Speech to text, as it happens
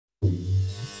It's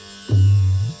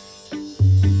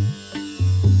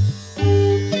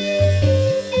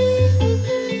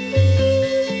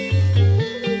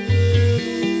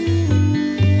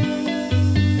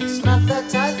not that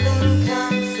I think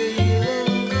I'm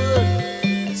feeling good,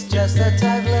 it's just that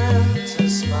I've learned to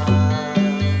smile.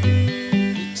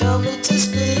 You told me to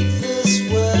speak this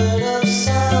word of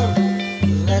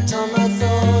sound, let all my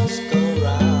thoughts go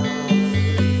round.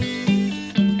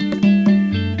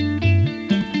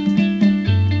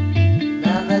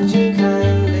 Now that you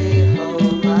kindly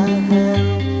hold my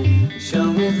hand, show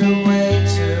me the way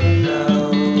to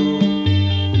know.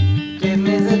 Give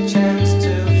me the chance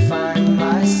to find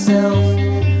myself,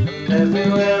 and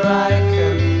everywhere I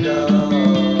can go.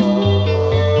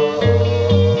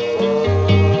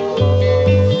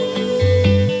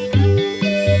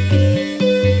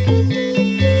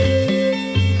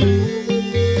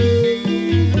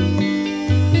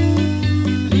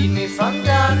 Lead me from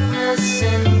darkness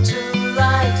into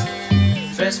light,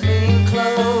 dress me in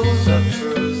clothes of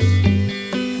truth.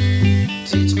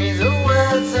 Teach me the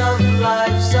words of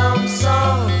life's own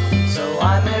song, so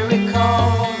I may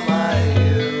recall my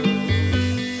youth.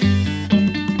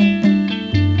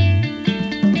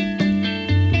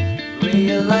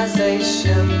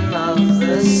 Realization of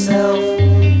the self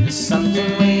is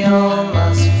something we all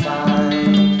must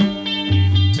find,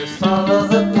 to follow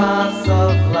the path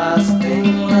of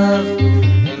lasting love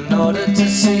in order to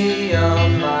see your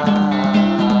mind.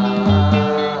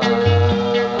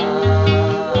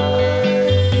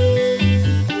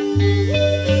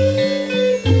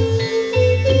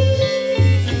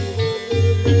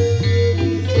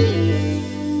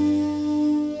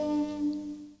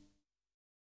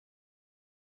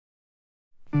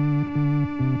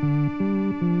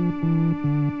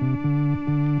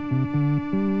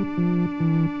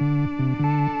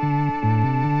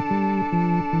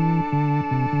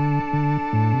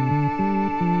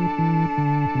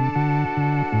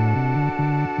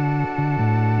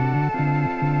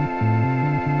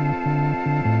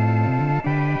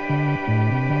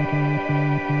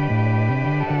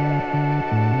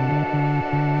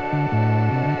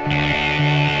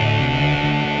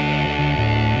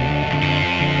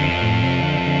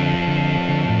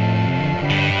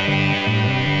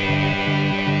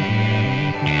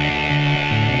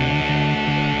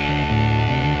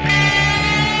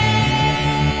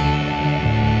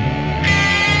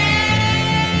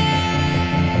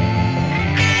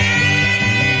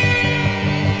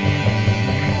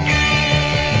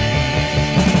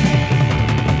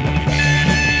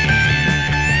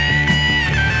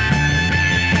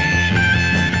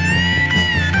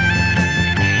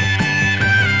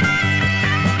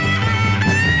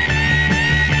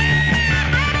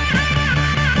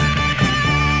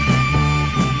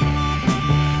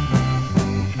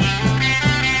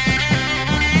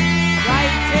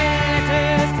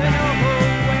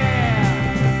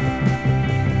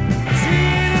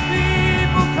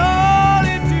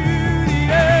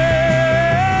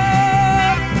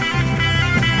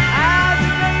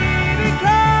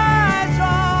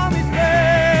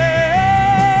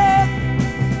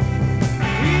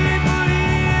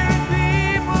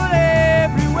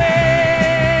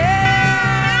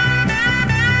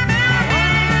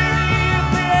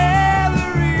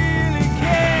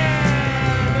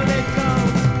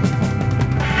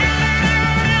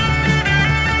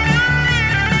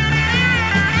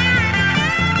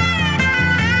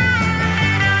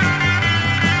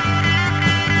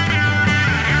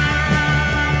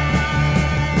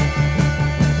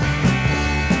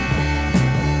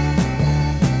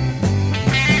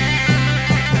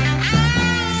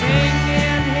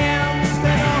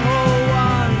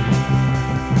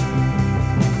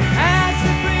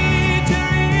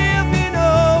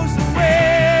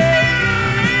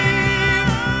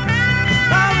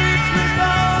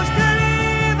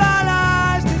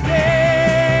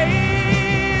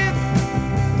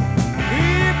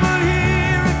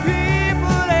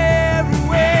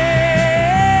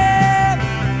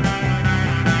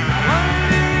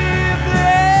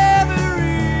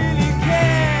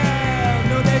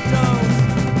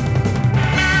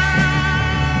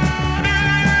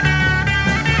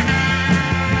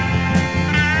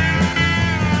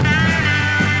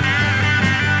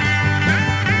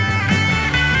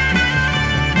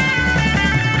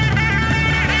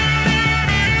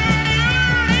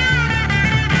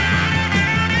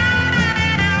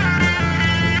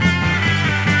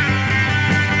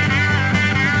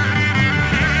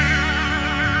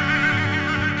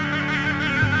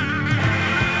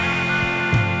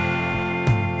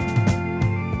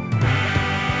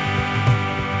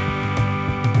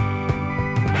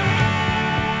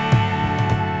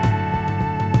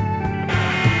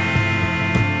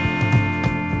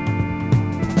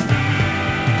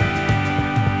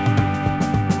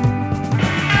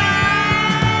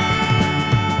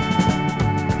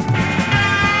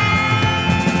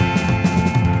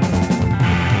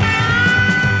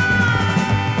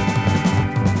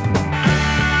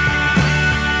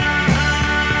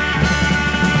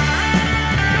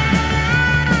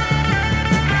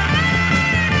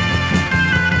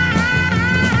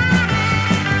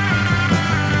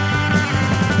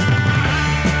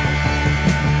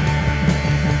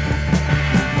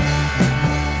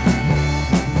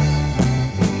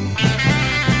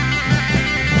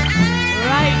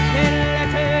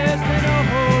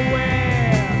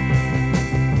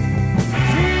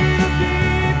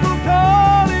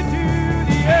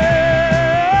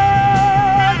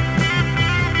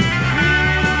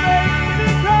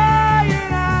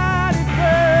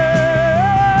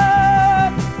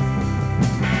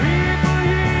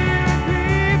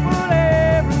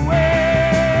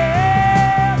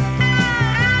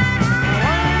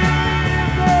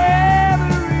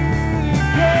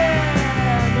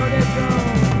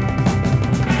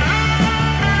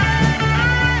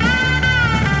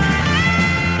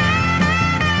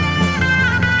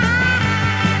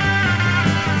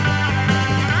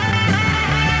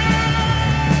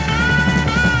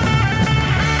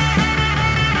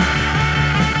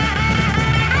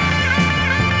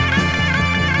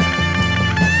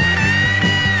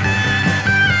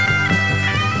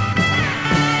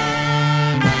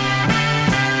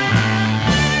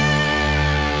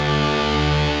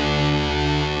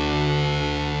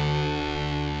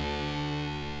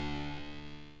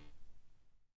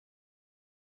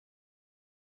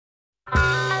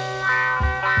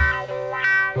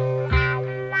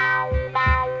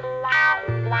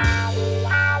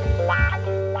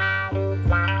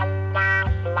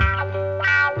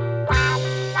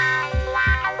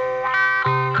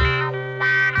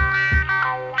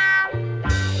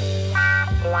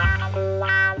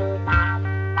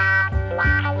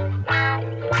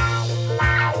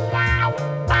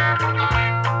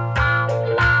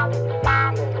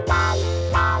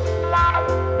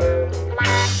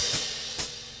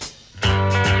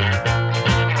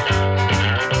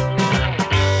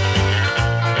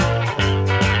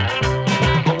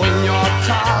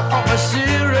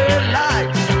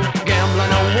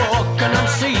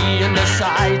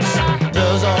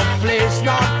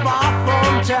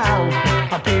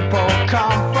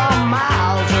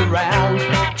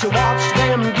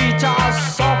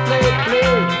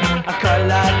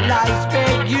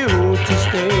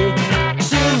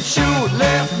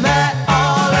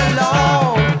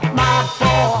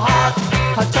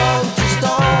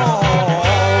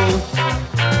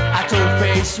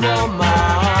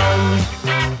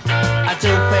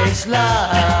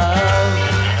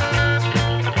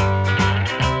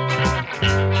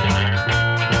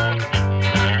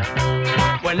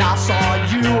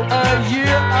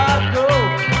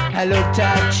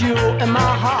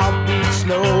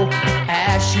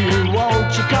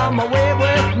 won't you come away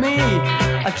with me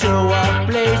to a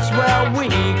place where we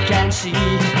can see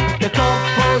the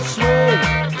couples swing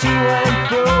to and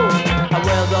fro,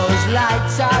 where those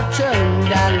lights are turned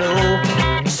down low.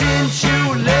 Since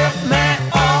you left me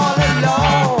all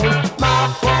alone, my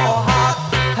poor heart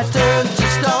has turned to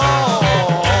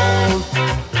stone.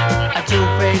 A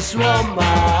two-faced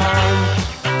woman,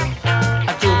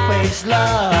 a two-faced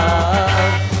love.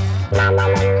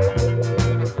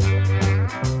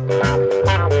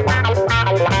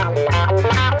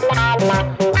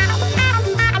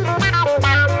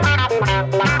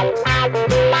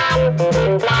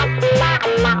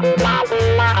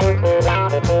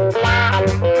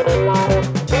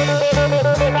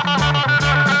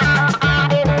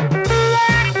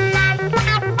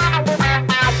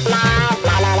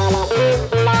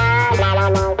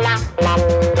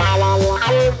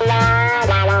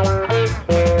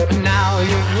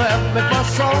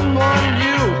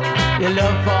 Your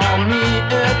love for me,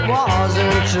 it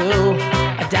wasn't true.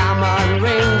 Diamond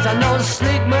rings and those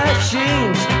sleek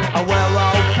machines were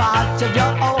all part of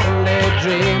your only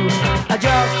dreams. I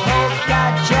just hope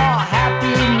that you're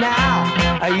happy now.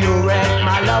 You wrecked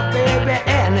my love, baby,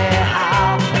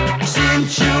 anyhow.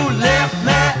 Since you left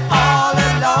me all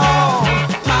alone,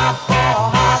 my poor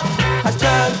heart has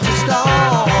turned to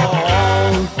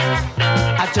stone.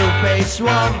 A two-faced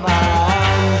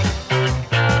woman,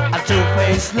 a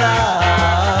two-faced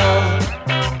love,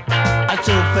 a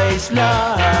two-faced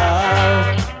love,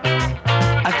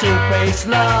 a two-faced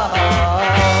love.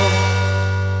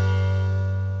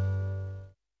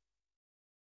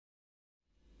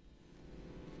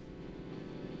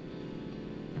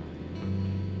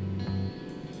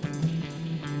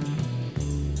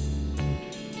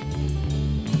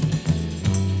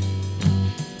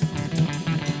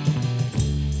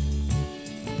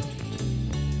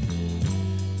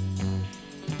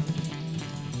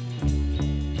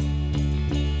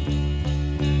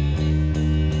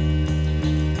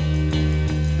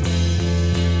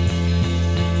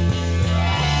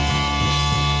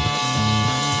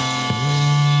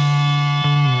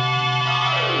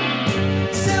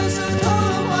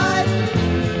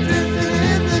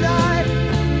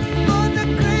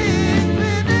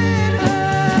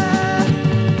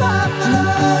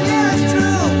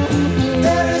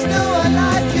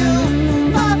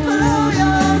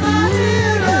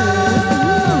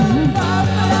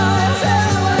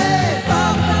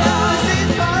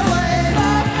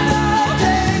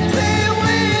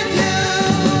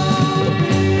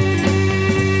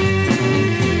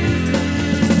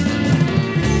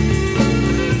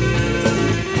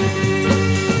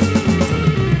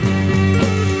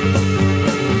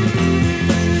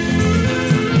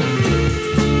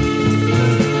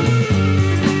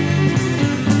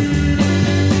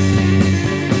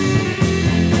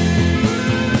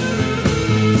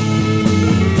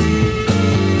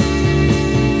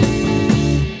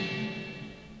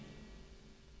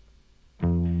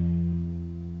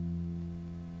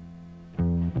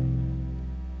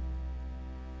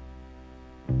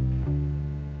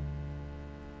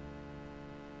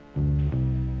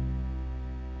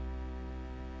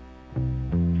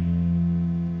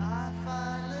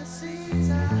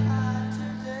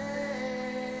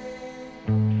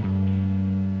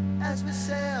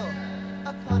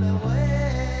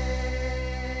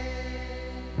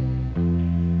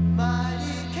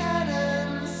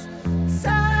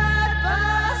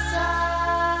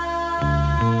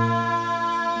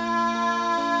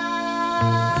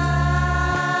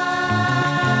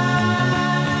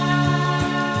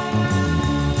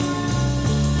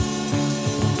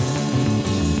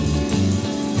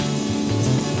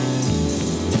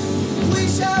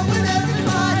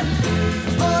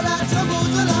 All our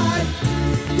troubles alive,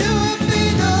 you and me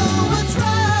know.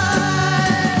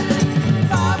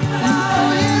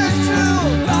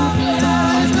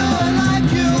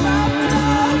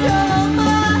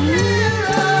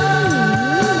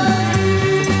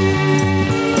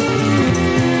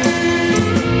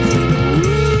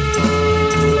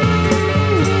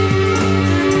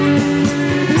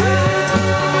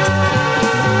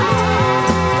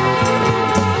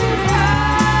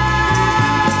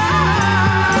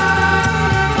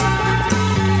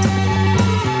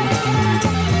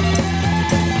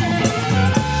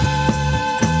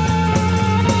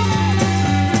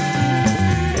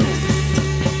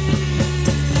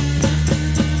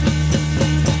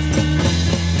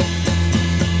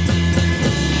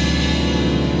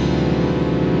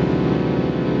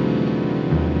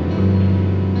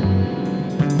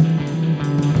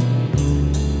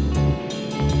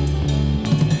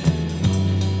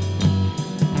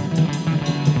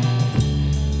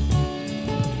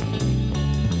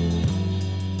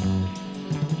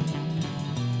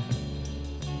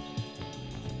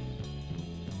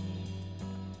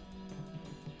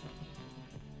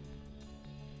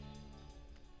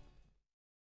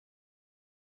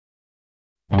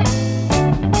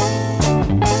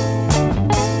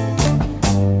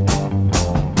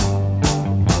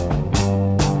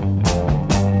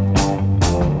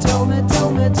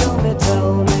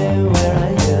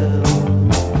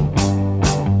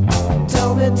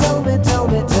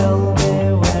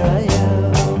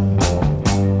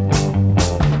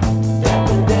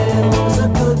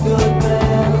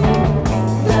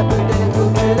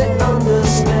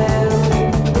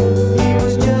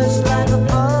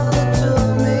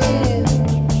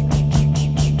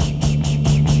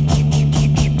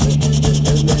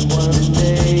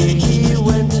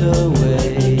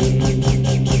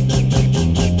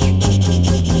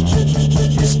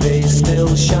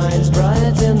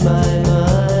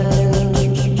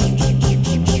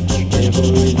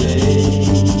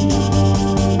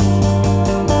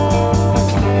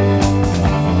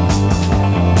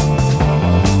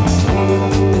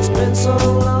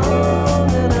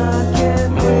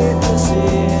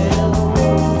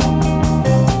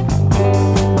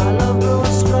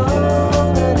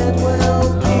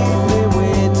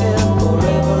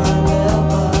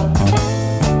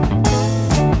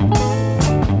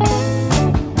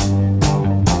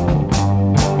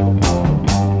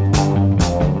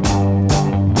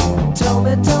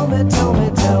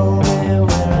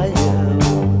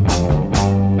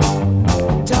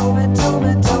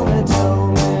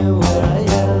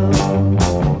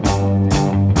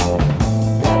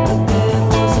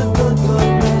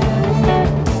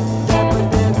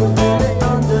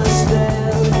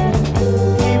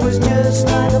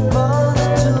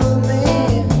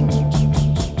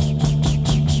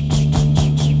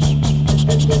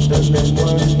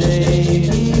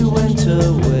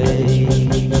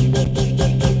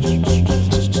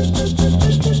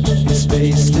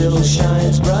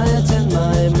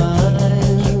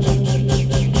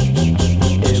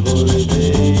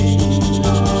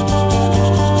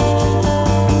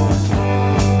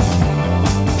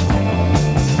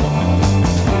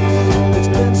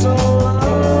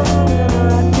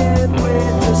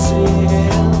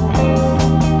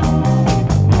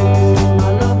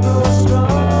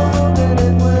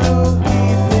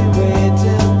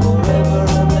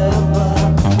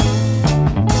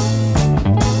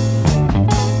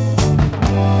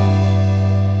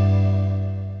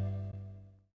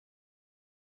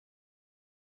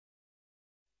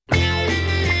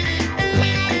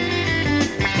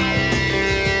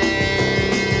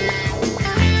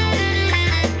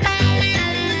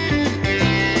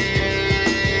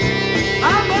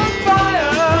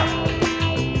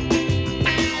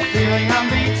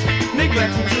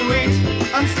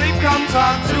 sweet and sleep comes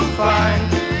hard to find.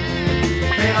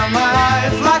 Pain on my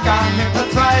eyes like I'm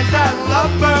hypnotized and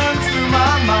love burns through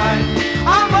my mind.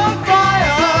 I'm on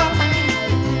fire.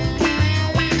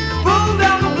 Pull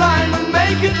down the blind and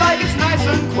make it like it's nice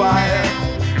and quiet.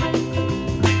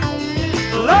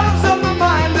 Love's on my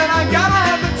mind and I gotta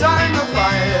have the time to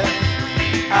fight it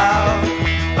out.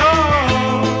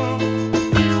 Oh,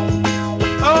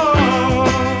 oh,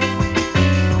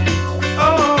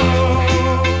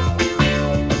 oh.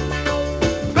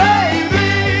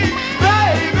 Baby,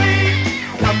 baby,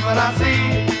 come when I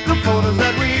see the photos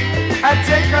that we had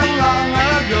taken long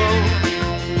ago.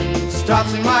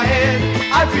 Starts in my head,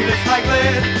 I feel it's like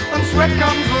lead, and sweat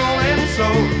comes rolling, so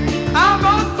I'm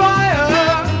on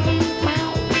fire.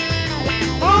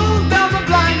 Pull down the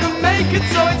blind and make it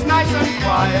so it's nice and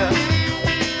quiet.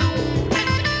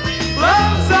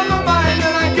 Love's on my mind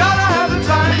and I gotta have the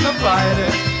time to fight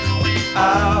it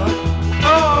out.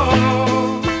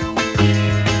 Oh,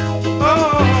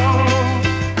 oh,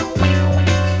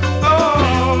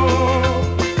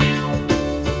 oh.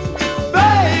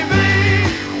 Baby,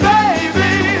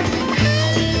 baby.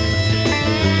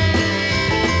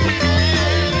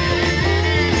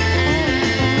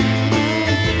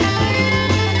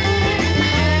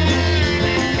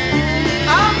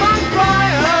 I'm on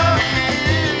fire.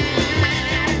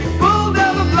 Pull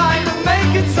down the blind and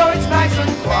make it so it's nice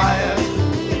and quiet.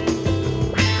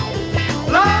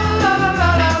 La la la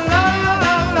la la la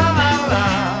la la la la.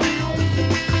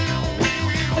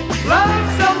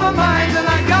 Love's on my mind and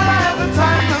I gotta have the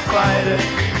time to fight it.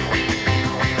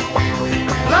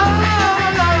 La la la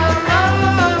la la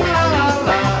la la la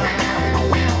la.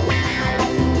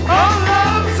 Oh,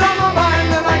 love's on my mind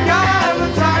and I gotta have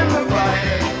the time to fight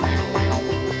it.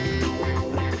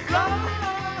 La la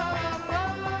la la la la la.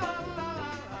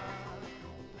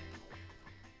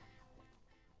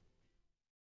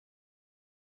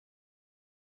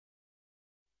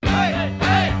 Hey, hey,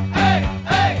 hey, hey,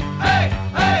 hey, hey,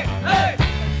 hey, hey.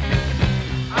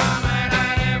 I'm an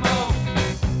animal.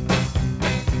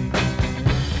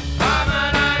 I'm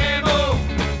an animal.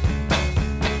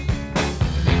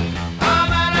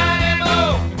 I'm an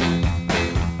animal.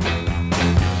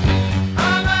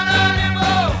 I'm an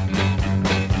animal.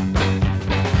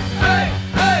 Hey,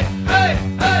 hey, hey,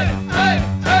 hey, hey,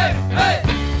 hey, hey.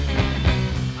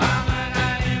 I'm an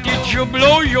animal. Did you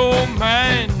blow your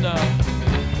mind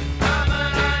I'm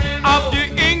an animal. of the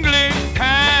English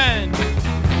kind?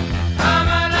 I'm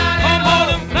an Come on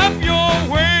animal. and flap your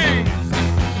wings.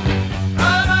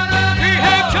 I'm an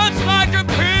Behave animal. just like a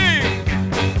pig.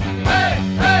 Hey,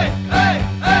 hey, hey,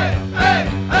 hey, hey,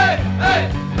 hey,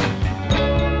 hey.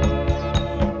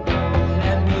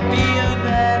 Let me be your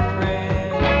bad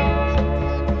friend,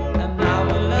 and I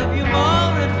will love you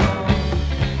more and more.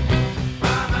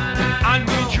 And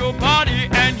with your body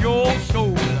and your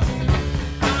soul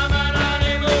I'm an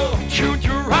animal.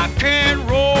 to rock and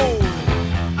roll.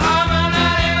 I'm an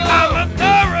animal. I'm a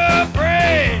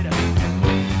thoroughbred.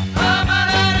 I'm an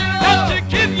animal. Just to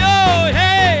give your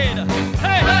head.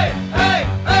 Hey, Hey, hey,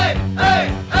 hey, hey,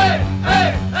 hey,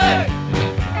 hey, hey.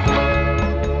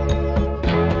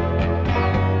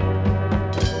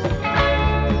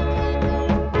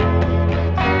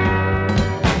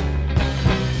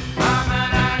 I'm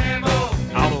an animal.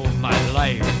 out of my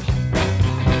life.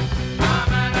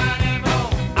 I'm an animal.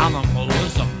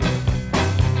 Animalism.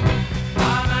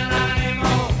 I'm an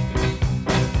animal.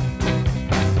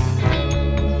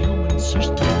 Human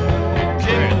system.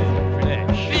 Male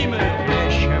flesh. Female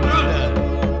flesh. Ruler.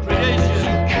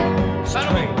 Creation.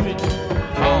 Strength.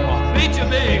 Karma. Feature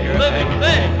big, living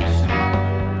things.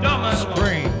 Dumb animal.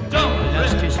 Spring. Dumb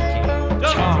Elasticity.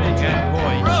 Charm and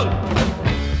voice. Road.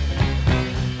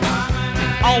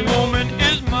 A woman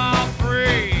is my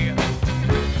prey.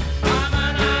 I'm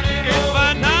an animal. It's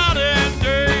by night and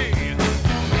day.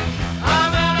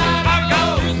 I'm an I've got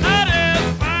animal. to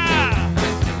satisfy.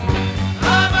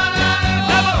 I'm an animal.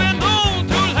 Never been known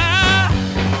to lie.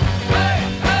 Hey,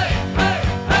 hey, hey,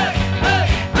 hey, hey,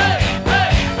 hey,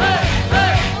 hey, hey, hey,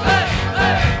 hey,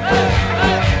 hey, hey,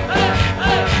 hey,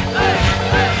 hey,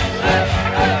 hey, hey, hey,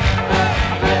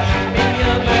 Be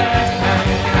your best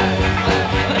friend.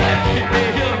 hey,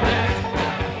 hey, hey.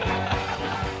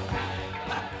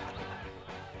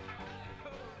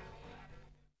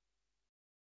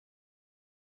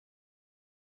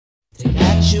 Take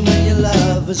action when your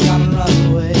love has gone and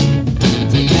run away.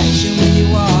 Take action when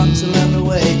you want to learn the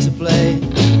way to play.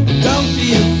 Don't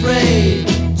be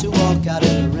afraid to walk out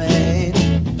in the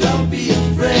rain. Don't be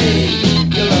afraid,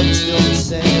 your love is still the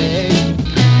same.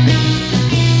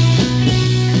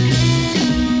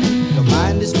 Your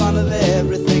mind is fond of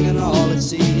everything and all it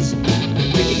sees.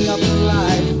 Picking up up the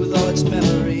life with all its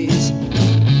memories.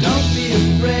 Don't be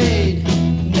afraid,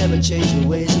 never change your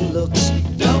ways and looks.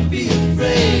 Don't be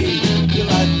afraid, your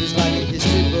life is like a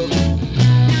history book.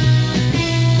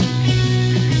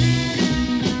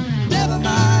 Never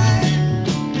mind,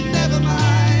 never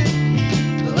mind,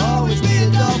 there'll always be a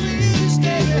door for you to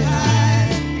stay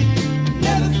behind.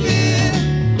 Never fear,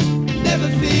 never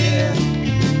fear,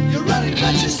 you're running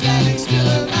but you're standing still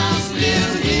and I'm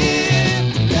still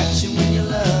here. Take action when your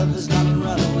love has gone and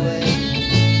run away.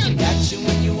 Take action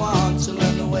when you want to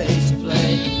learn the ways to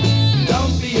play.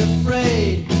 Don't be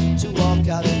afraid to walk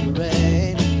out in the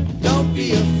rain. Don't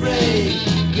be afraid,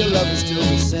 your love is still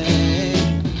the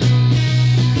same.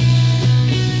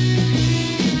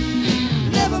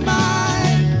 Never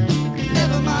mind,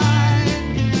 never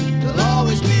mind, there'll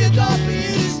always be a door for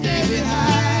you to stay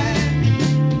behind.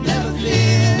 Never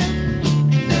fear,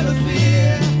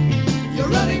 you're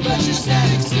running but you're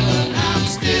standing still and I'm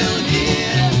still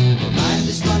here. Your mind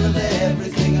is full of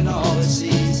everything and all it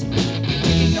sees,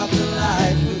 picking up the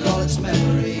life with all its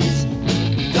memories.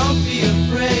 Don't be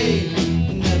afraid,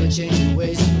 never change your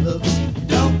ways and looks.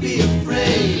 Don't be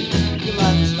afraid, your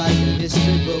life is like a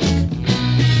history book.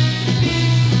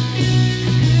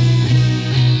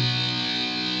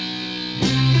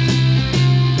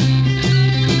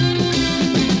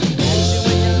 Action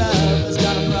when your love has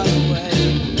got to run away.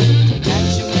 Take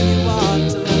action when you want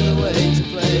to learn the way to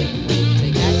play.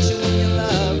 Take action when your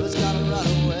love has got to run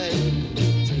away.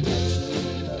 Take action when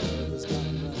your love has got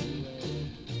to run away.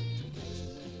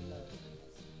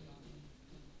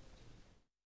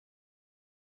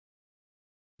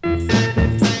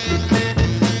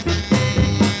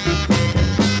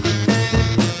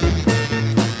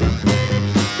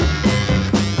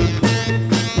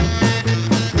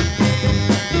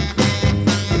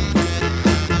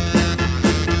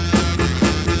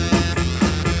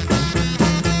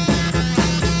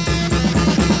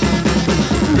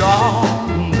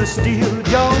 From the steel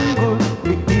jungle,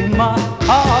 in my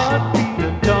heart beat a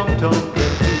tum-tum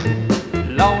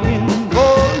longing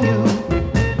for you.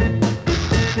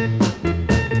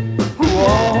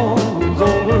 Walls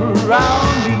all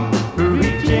around me,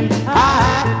 reaching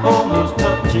high, almost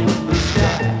touching the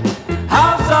sky.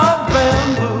 House of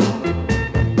bamboo,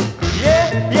 yeah,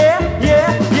 yeah,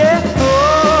 yeah, yeah.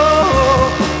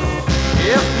 Oh,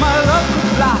 if my love could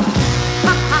fly,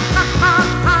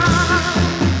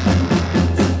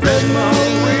 spread my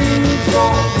wings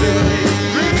for Billy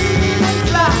Green and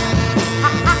fly.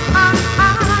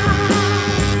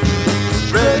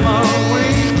 Spread my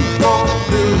wings for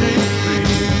Billy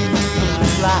Green and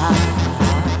fly.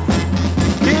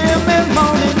 Hear me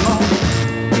moaning, moaning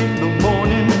in the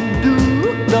morning dew,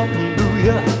 do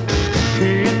ya?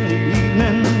 In the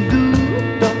evening dew,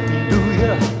 do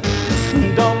ya?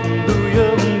 Do ya?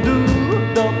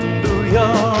 Do ya?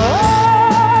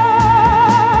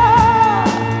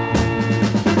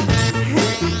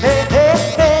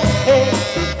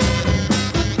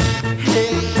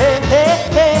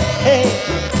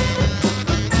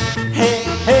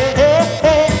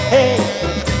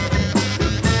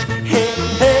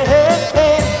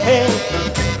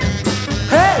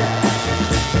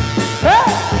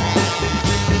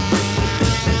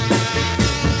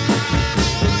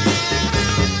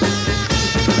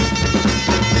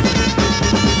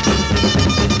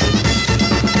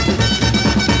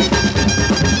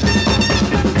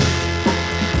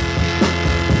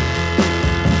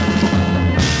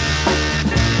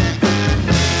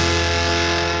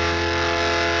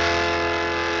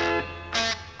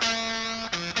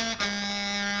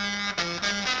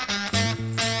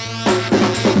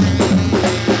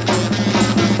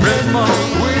 Spread my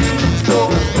wings for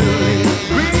Billy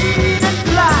Green and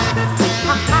fly.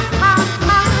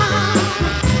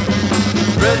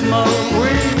 Spread my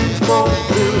wings for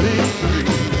Billy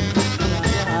Green.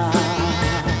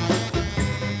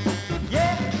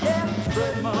 Yeah, yeah,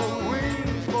 spread my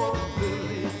wings for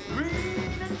Billy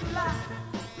Green and fly.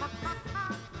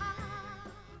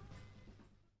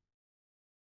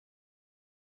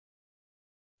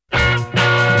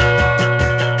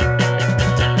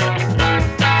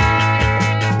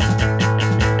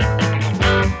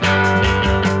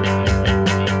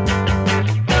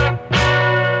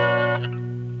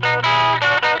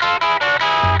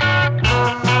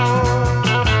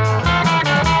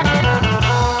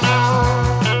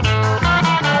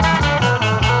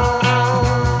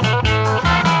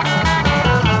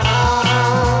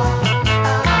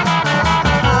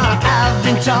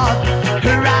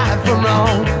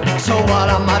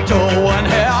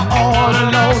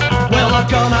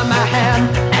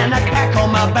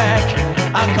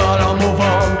 I gotta move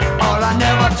on, or I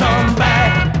never turn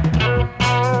back.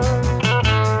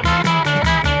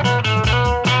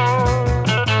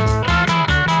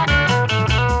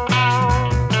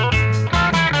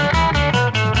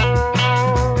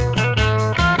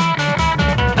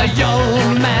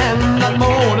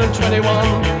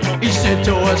 me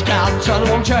to his couch, and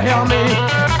won't you hear me?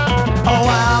 Oh,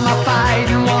 why am I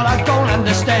fighting what I don't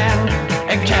understand?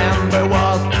 It can't be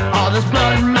worth all this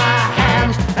blood in my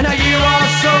hands. And a year or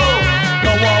so,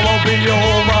 the war will be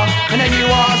over. And a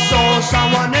year or so,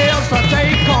 someone else will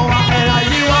take over. And a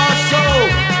year or so,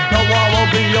 the war will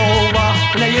be over.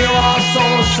 And a year or so,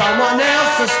 someone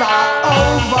else will start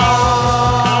over.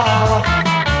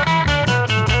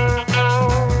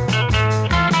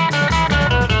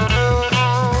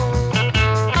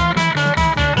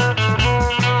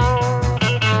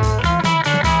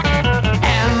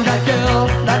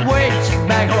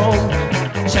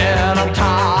 Said I'm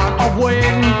tired of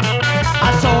waiting.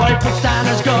 I saw he puts down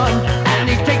his gun and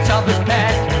he takes off his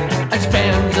pack and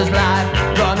spends his life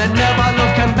running, never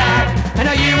looking back. And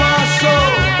a year or so,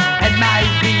 it might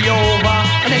be over.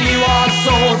 And a year or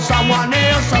so, someone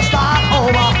else will start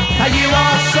over. A year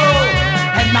or so,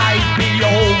 it might be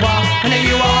over. And a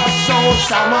year or so,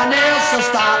 someone else will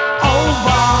start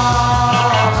over.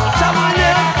 Someone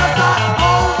else will start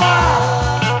over.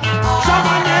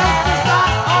 Someone else will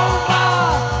start over.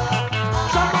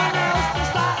 Someone else to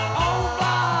start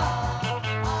over.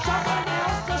 Someone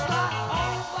else to start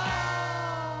over.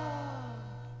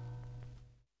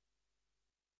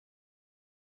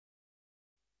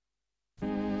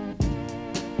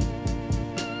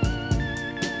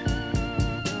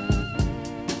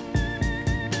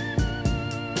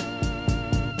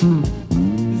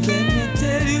 Let me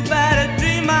tell you about a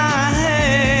dream I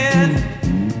had.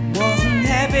 Wasn't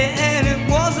happy and it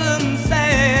wasn't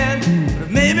sad, but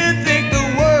it made me think the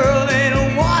world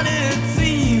ain't what it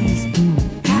seems.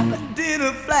 Happened in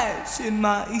a flash in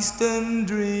my eastern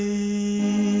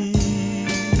dream.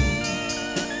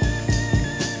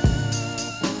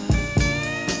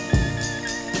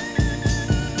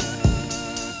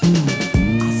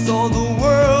 I saw the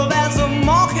world as a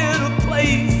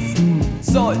marketplace.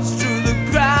 So it's true, the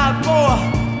crowd more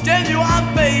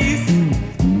genuine face.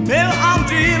 Maybe I'm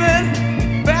dreaming,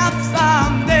 perhaps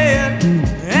I'm dead.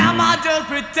 Am I just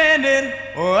pretending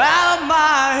or out of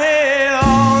my head?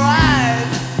 Alright.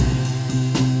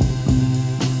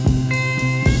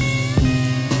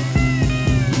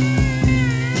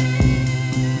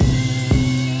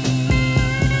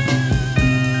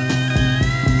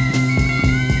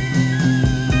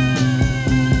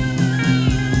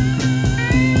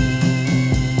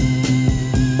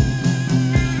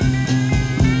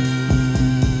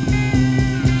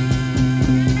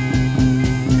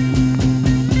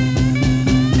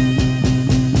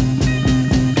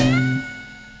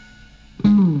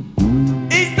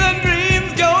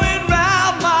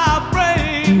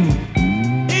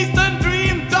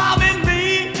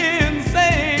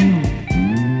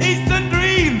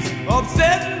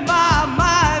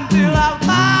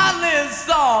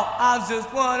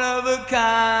 Just one of a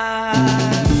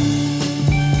kind.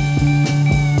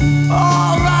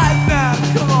 All right now,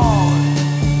 come on.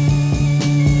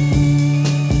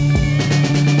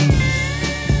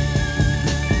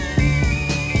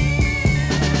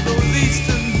 Those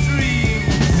Eastern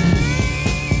dreams.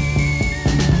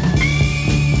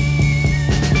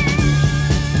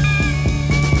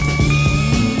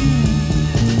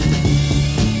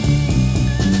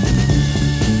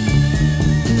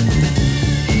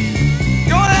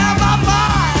 Gonna have my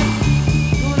mind.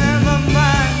 Gonna have my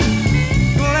mind.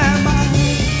 Gonna have my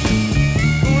head.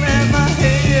 Gonna have my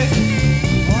head.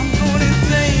 Oh, I'm going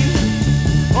insane.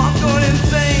 Oh, I'm going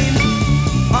insane.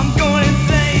 I'm going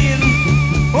insane.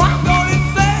 Oh, I'm going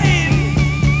insane.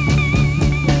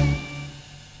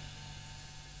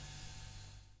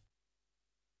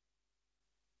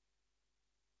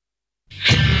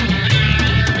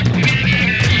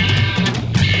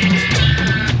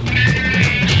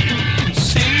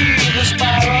 See the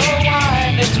spiral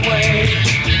wind its way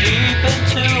deep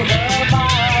into her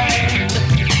mind.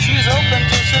 She's open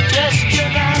to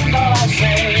suggestion, and all I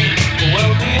say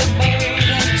will be obeyed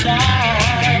in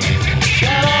time.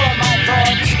 Share all of my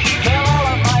thoughts, fill all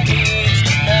of my needs.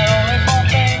 They're only for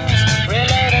things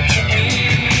related to me.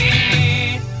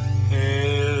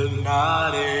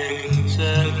 Hypnotic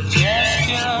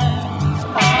suggestion.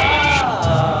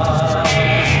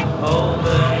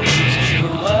 Opens new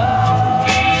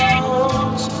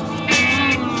worlds.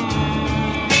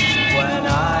 When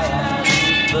I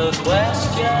ask the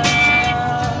question,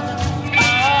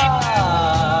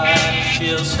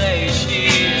 she'll say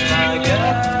she's my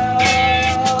girl.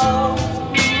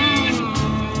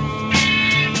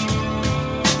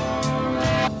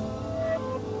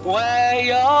 Wear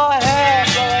your hair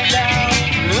flowing down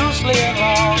loosely and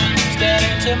long, stare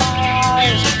into my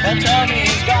eyes and tell me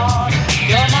he's gone.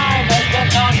 Your mind has been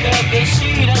conquered, the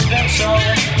seed has been sown.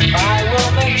 I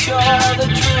will make sure the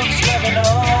truth's never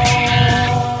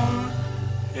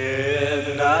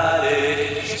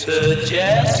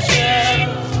suggestions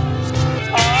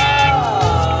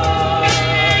are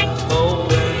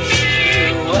open to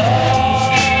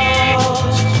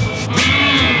us.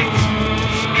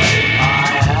 I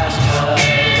asked her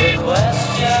the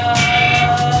question.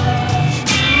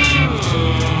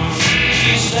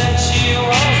 She said she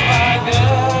was my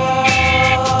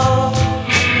girl.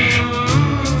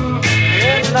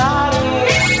 It's not a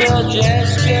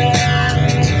suggestion.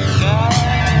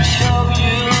 I'll show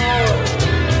you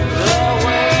the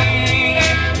way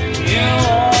you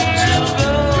want to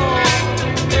go.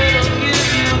 It'll give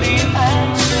you the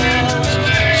answers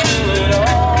to it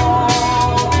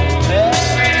all.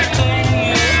 Everything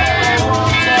you ever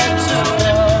wanted to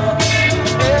know.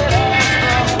 It has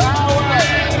the power.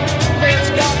 It's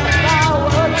got the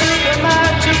power to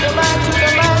command, to command, to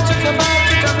command, to command,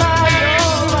 to command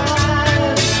your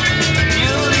mind.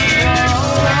 You leave your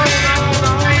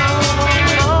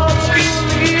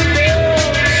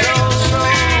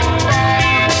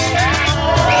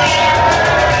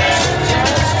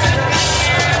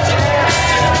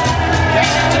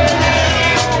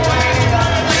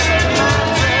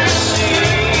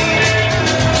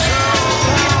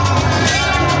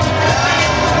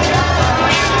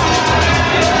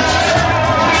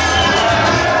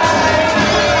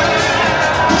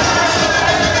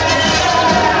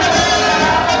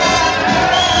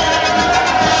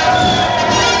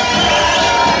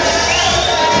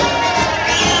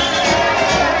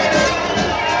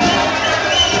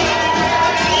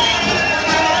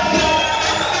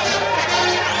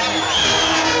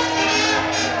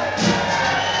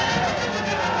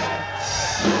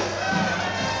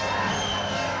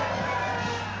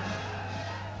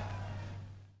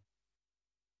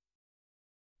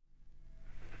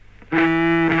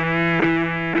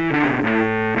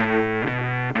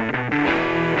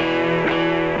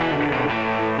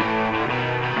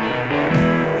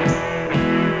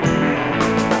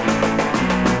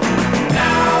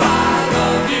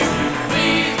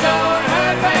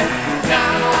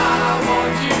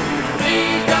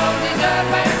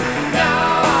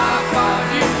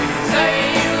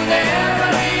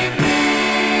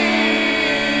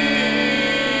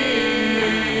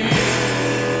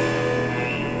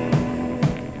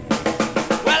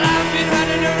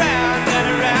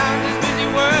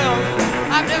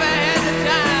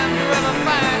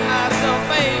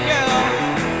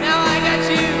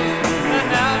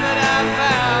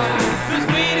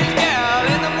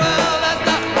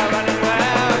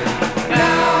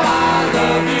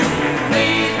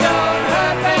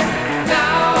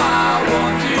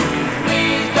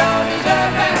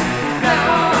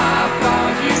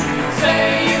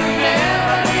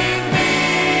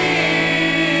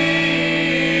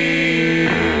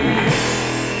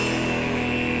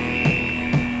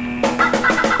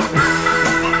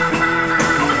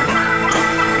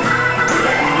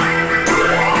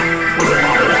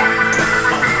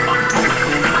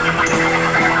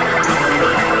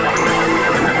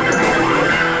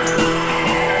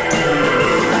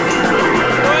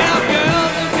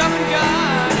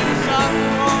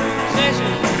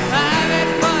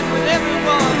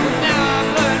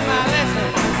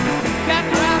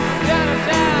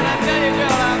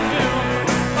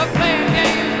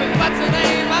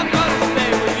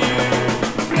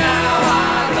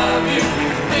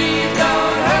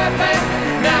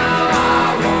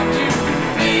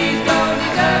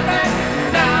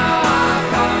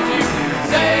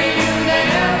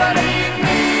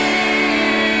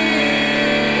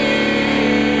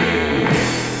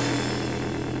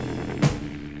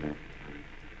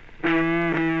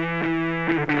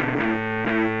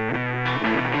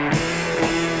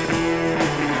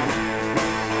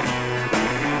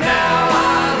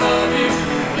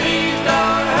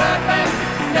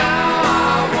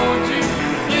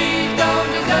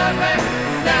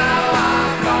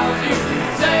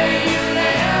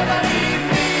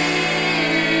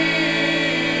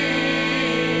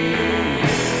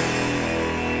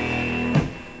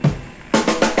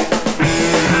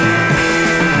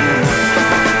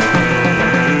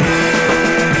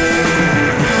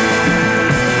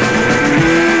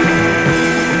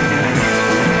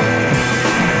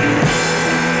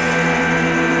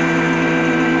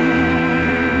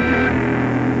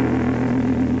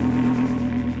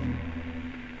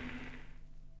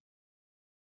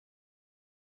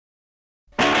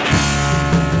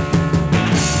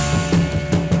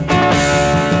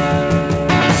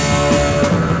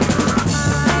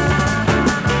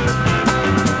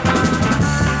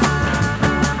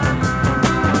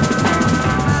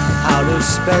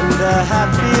spend a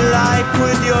happy life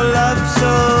with your love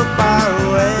so far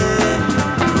away.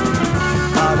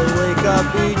 How to wake up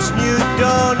each new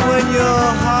dawn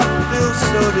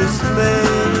so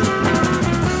dismayed.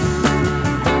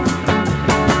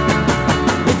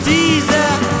 It's easy,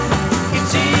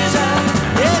 it's easy,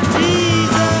 it's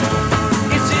easy,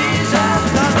 it's easy,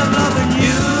 'cause I'm loving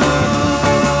you,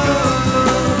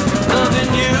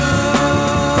 loving you.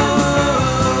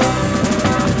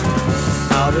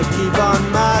 How to keep on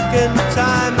marking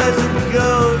time as it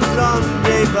goes on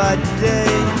day by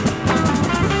day.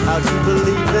 How to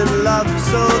believe in love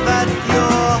so that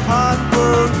your heart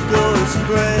won't go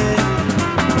astray.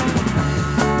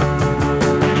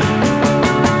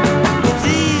 It's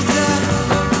easy,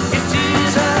 it's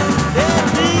easy,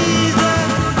 it's easy,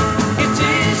 it's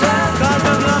easy, 'cause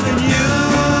I'm loving you,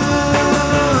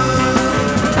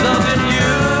 loving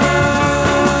you.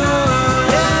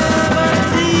 Yeah, but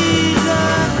it's easy,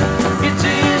 it's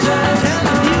easy,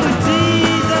 telling you it's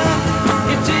easy,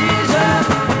 it's easy.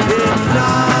 It's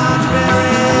not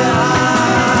very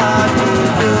hard to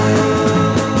do.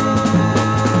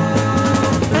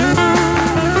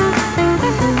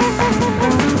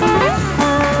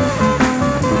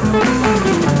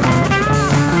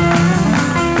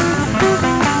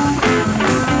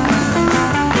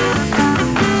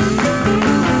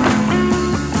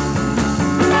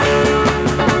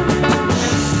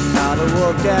 How to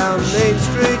walk down Main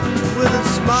Street with a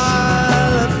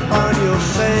smile upon your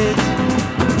face.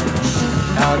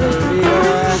 How to lead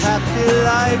a happy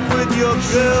life with your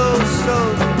girl so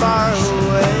far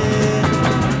away.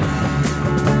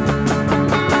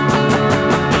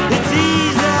 It's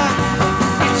easy,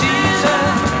 it's easy,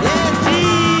 it's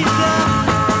easy,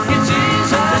 it's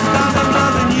easy, just 'cause I'm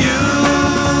loving you,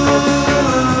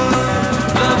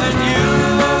 loving you,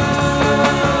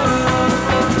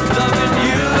 loving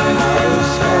you. How to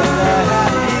spend a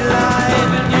happy life,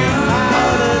 loving you.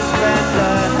 How to spend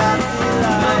a happy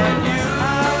life, loving you.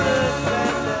 How to spend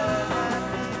a happy life.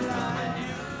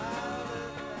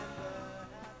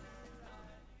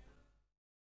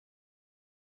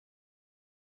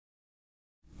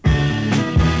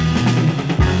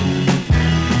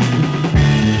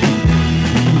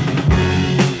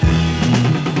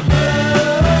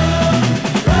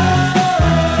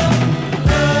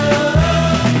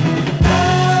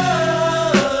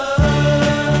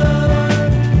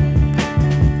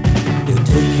 You're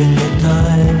taking your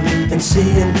time and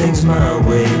seeing things my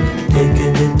way.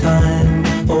 Taking your time,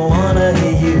 I wanna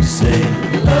hear you say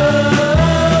love,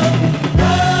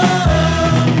 love,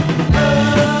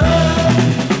 love,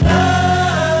 love.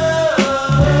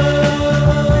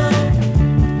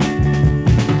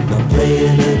 Not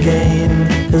playing a game,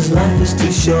 'cause life is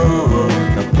too short.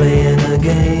 Not playing a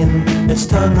game, it's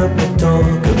time that we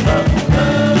talk about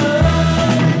love.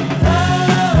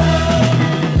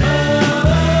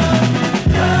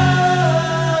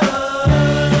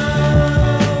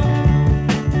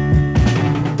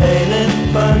 Ain't it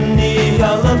funny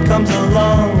how love comes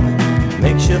along,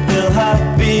 makes you feel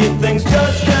happy, things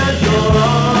just can't go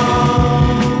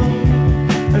wrong.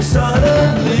 And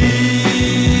suddenly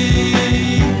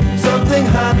something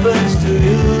happens to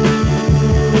you,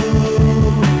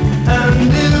 and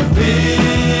you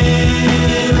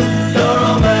feel your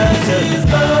romance is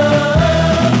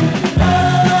love,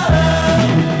 love,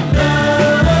 love,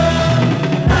 love.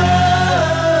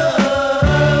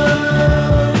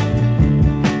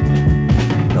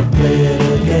 Not playing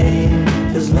a game,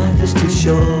 'cause life is too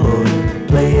short.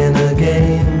 Playing a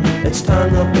game, it's time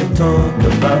that we talk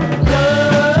about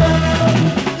love,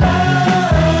 love,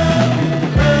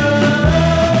 love, love.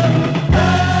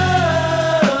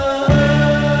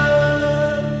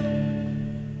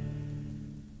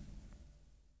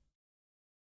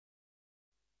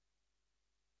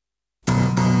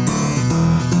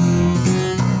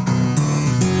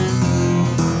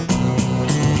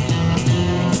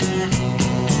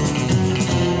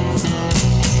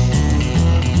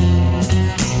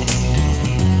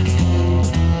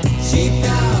 Sheep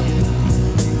down.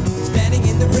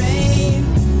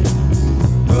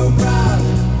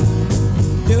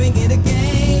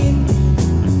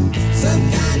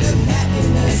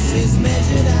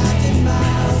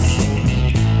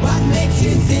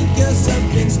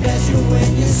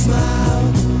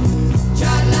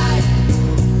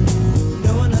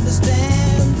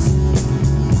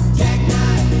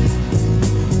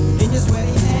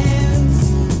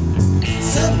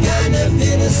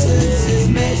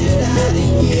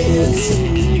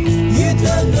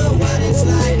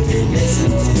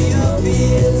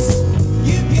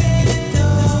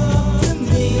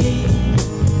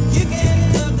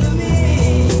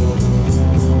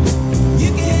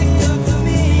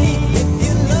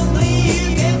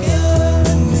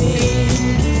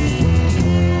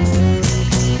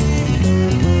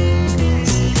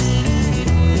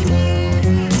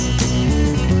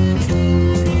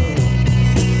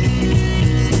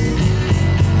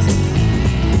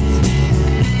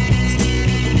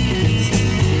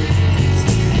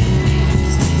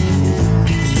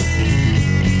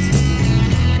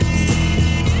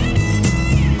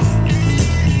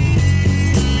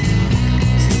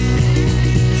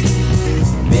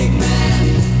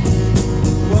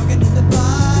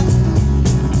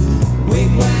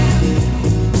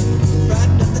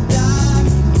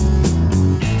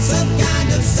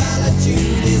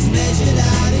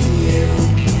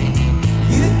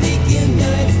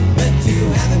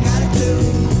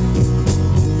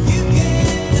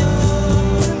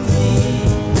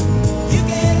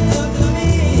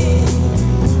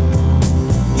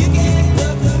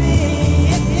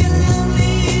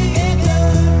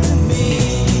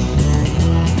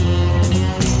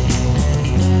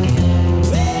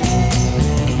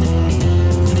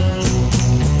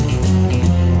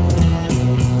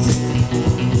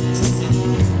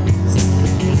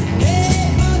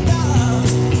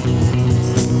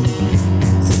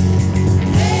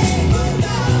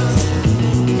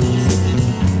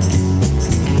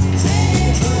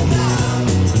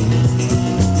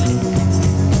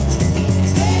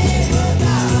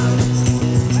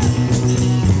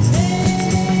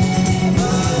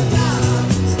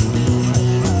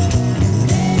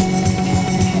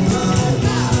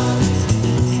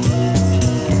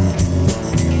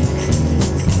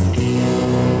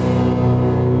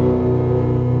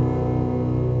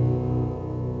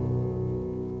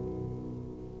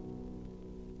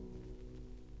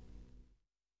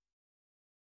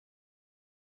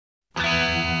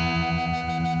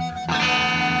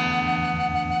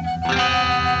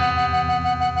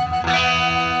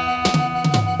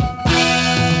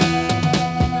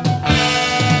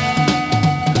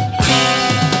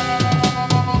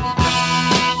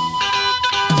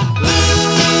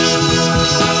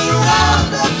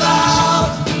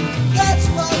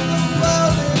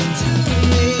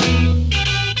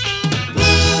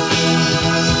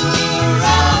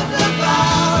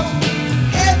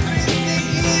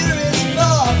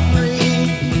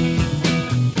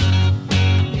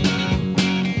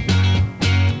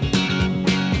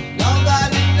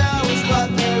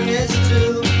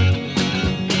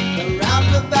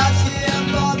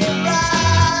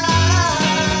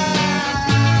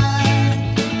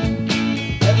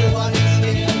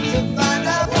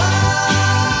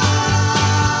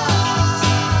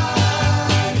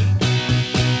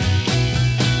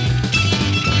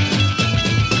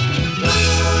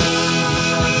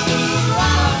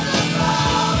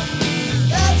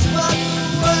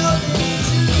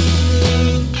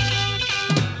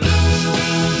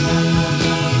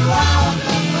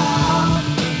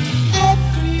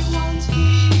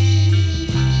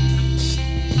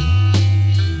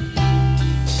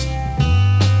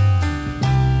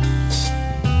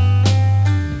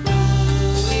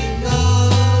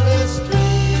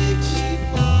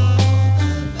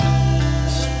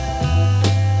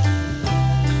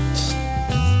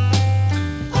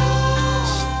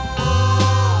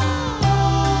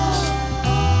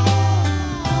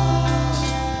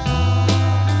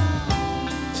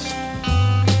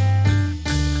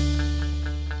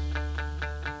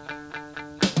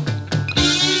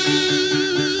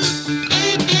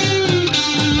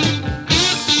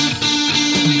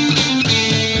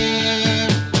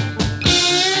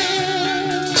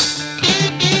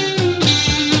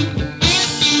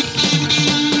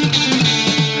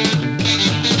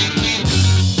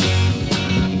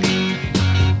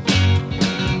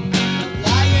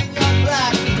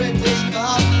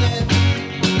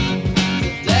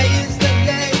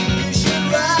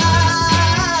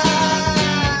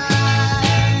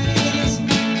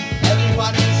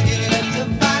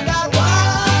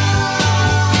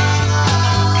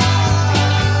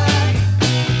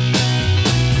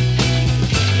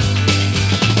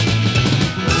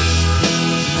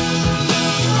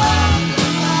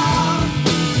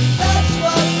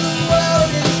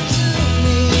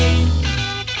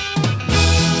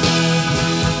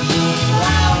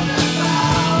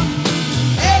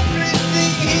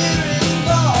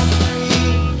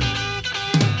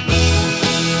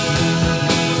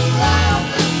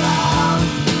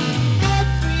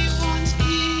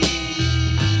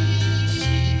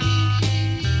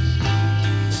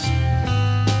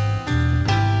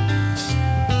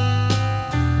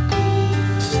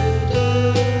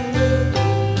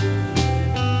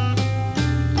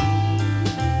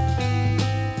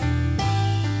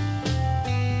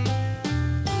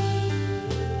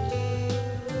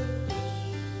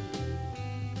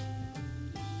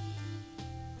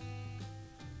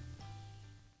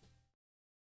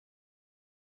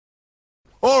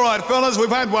 right, fellas, we've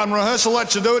had one rehearsal.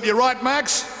 Let's do it. You right,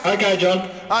 Max? Okay, John.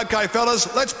 Okay,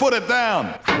 fellas, let's put it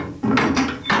down.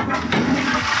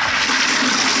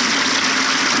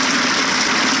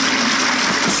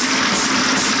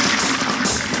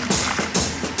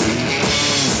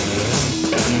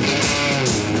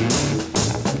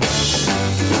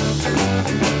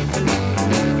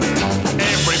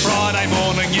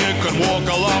 Walk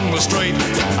along the street,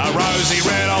 a rosy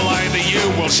red old lady you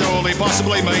will surely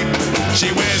possibly meet. She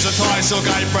wears a tie silk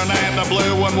apron and a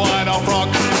blue and white old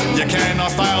frock. You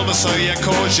cannot fail to see her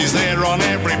cause she's there on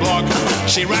every block.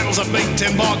 She rattles a big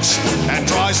tin box and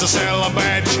tries to sell a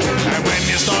badge. And when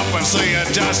you stop and see her,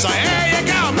 just say, "Here you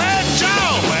go, man,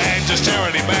 Joe!" Badges,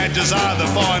 charity badges are the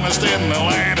finest in the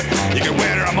land. You can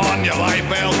wear them on your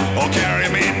lapel or carry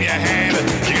them in your hand.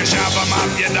 You can shove them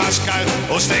up your dust coat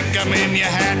or stick them in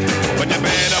your hat. But you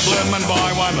better bloomin'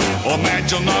 buy one or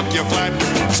Madge will knock you flat.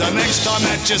 So next time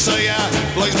that you see her,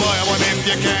 please buy one if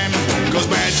you can. Cause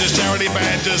badges, charity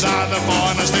badges are the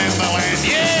finest in the land.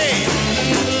 Yeah!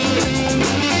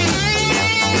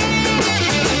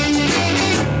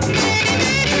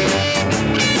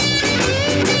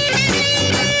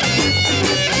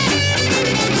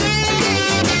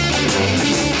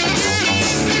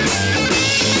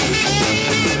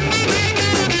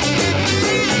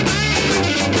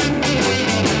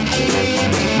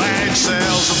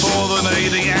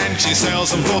 And she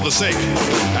sells them for the sick.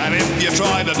 And if you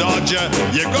try to dodge her,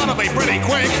 you've got to be pretty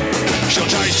quick. She'll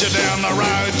chase you down the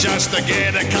road just to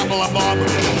get a couple of bob.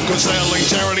 Cause selling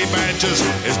charity badges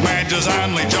is Madge's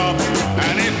only job.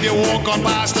 And if you walk on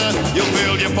past her, you'll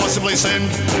feel you've possibly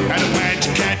sinned. And if Madge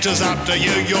catches up to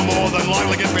you, you're more than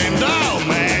likely to get pinned. Oh,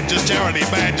 Madge's charity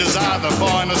badges are the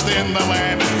finest in the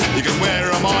land. You can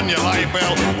wear them on your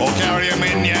lapel or carry them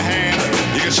in your hand.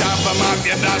 You can shove them up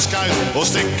your dust coat or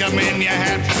stick them in your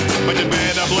hat. But you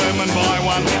better bloom and buy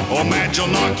one or Madge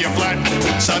will knock you flat.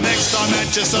 So next time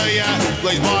that you see her,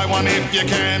 please buy one if you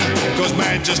can. Cause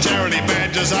Madge's charity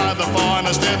badges are the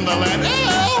finest in the land.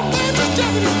 Oh, Madge's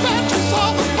charity badges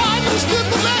are the finest in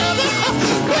the land.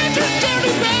 Madge's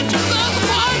charity badges are the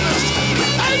finest.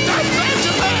 Ain't that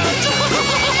Madge's badge?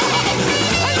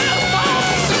 I love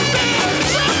balls and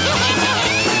bands.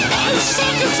 I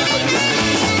suck it to the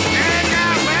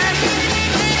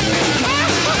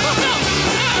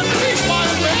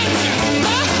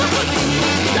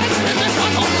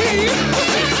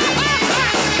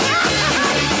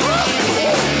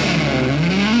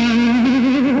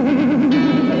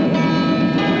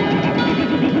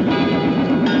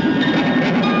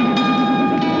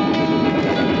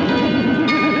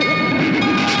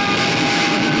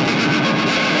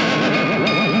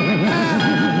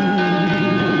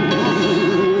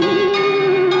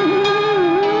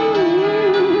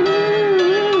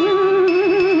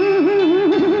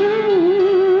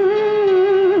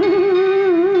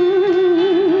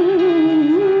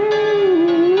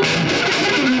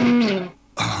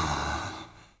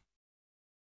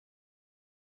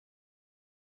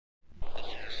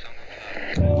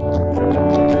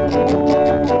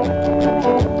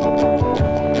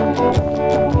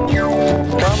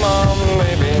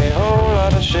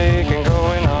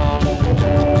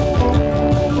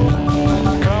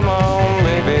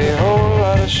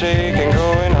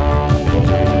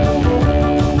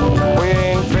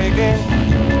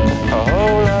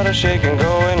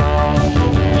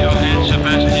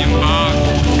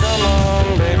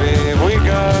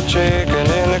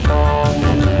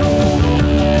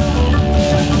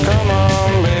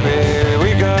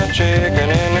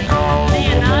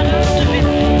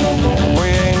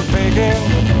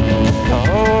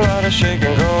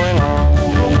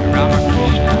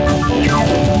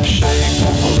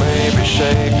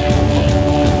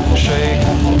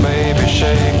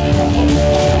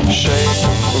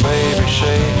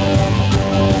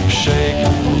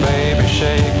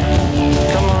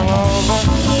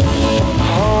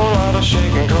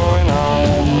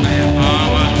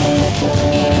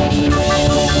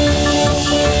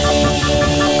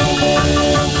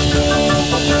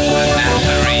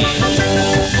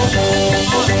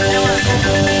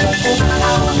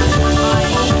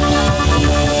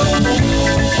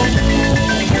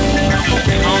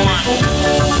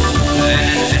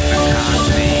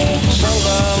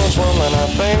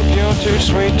too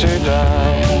sweet to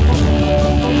die.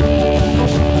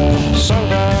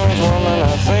 Sometimes, woman,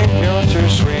 I think you're too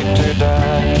sweet to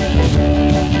die.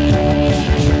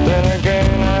 Then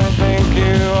again, I think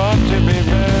you ought to be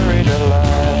buried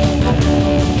alive.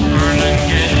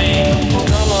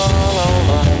 Come on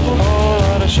over, whole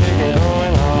lot of shaking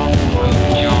going on.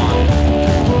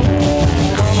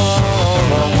 Come on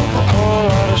over, whole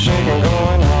lot of shaking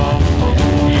going on.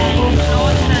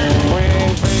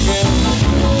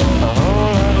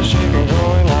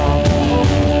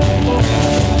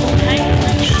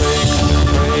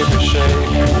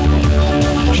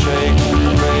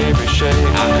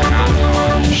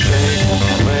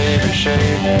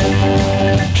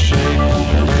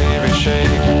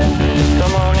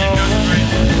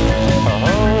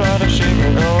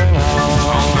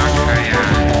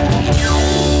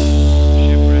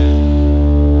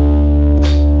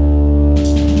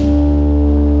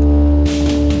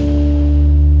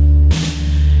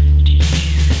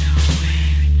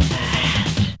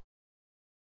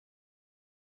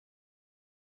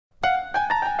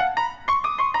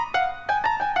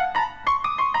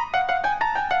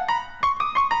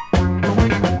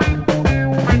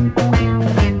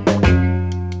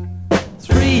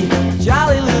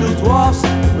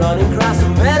 running across the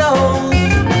meadows.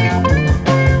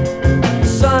 The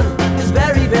sun is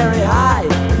very, very high,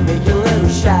 making little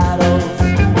shadows.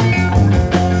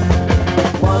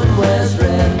 One wears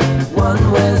red,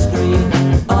 one wears green,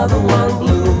 other one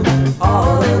blue,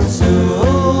 all in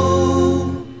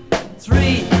two.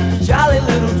 Three jolly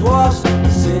little dwarfs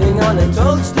sitting on their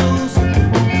toadstools.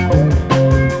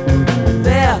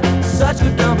 They're such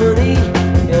good company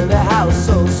in the house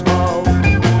so small.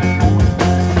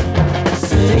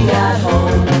 Sitting at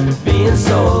home, being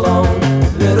so alone,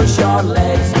 little short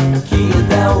legs keep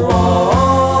them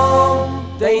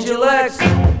warm. Danger lurks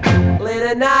late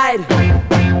at night,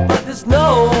 but there's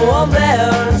no one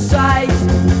there in sight.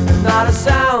 Not a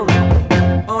sound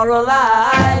or a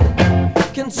light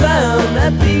can turn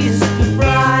that beast to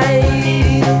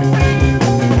fright.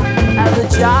 And the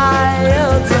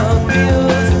giant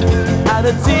appears, and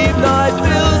the deep noise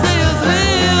fills his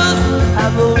ears,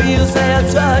 and the leaves they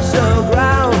touch the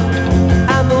ground,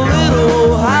 and the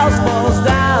little house falls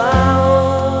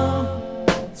down.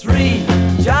 Three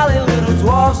jolly little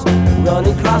dwarfs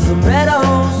running across the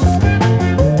meadows.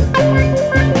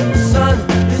 The sun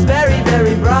is very,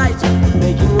 very bright,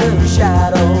 making little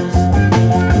shadows.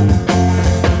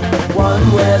 One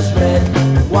wears red,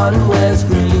 one wears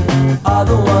green,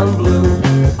 other one blue,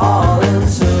 all in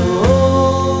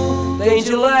two.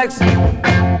 Danger lurks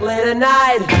late at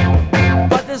night,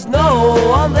 but there's no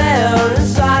one there in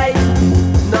sight.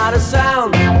 Not a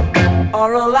sound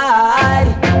or a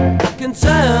light can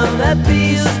turn that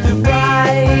beast to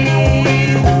fright.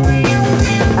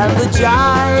 And the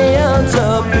giant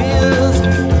appears,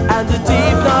 and the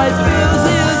deep noise fills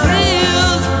his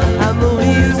ears, and the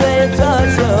leaves they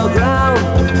touch the ground,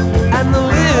 and the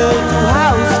little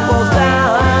house falls down.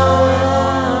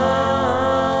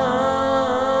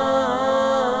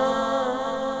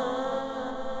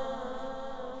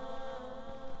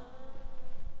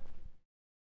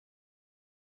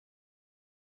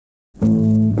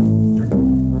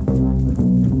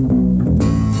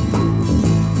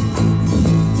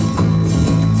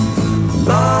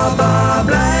 Baba,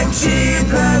 black sheep,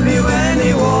 have you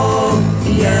any wool?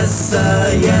 Yes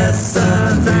sir,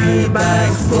 3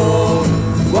 bags full.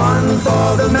 One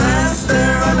for the master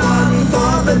and one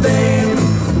for the dame,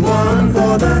 one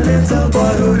for the little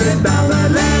boy who lives down the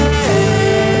lane.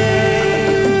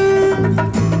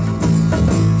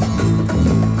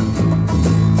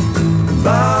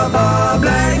 Baba,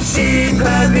 black sheep,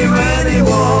 have you any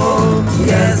wool?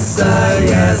 Yes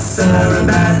sir, and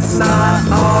that's not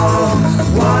all.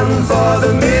 One for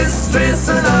the mistress,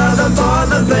 another for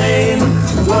the vane,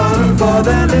 one for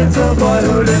the little boy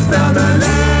who lives down the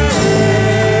lane.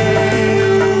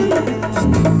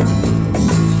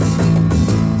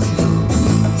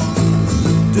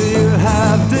 Do you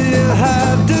have, do you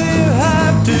have, do you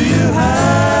have, do you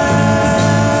have?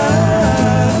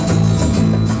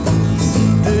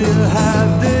 Do you have,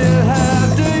 do you have,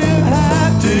 do you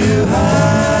have, do you have?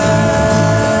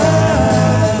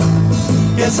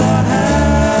 Yes I have.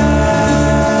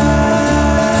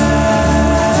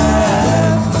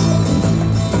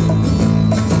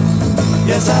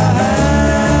 Yes I have.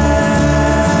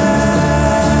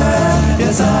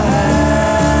 Yes I have.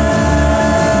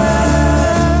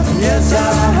 Yes I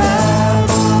have.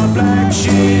 Oh, black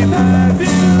sheep, have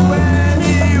you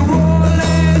any wool?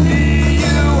 Any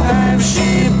you have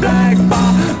sheep, black bar.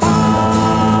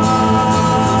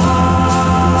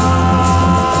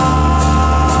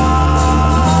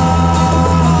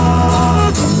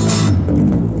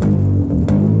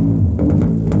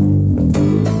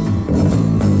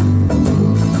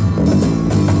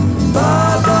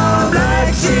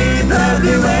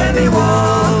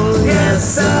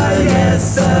 Yes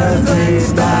sir,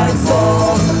 3 bags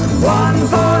full. One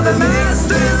for the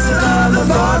mistress, another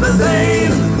for the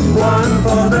dame, one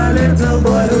for the little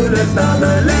boy who lives down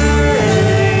the lane.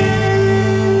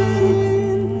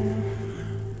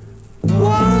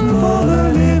 One for the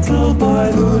little boy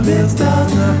who lives down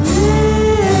the lane.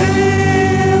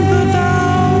 The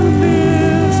town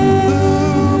is the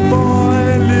boy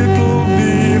little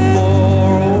before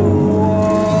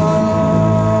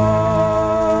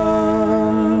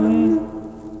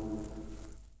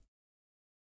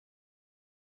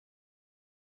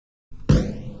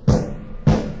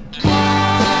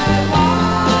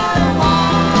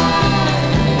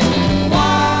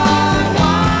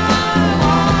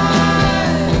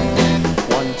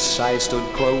I stood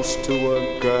close to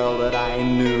a girl that I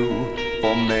knew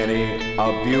for many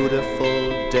a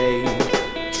beautiful day,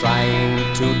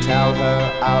 trying to tell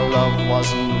her our love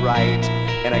wasn't right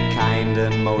in a kind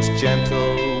and most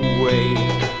gentle way.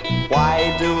 Why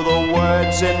do the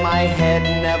words in my head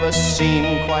never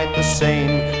seem quite the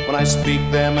same when I speak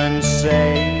them and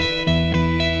say,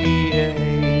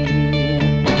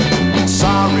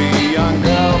 sorry, young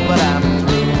girl, but I'm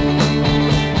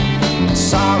through.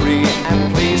 Sorry,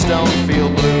 and please don't feel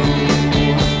blue.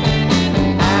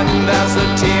 And as the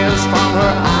tears from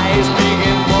her eyes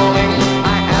begin falling,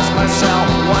 I ask myself,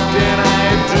 what did I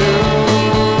do?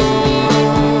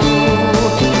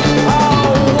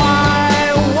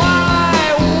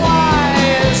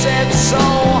 So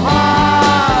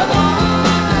hard.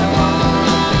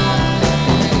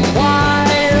 Why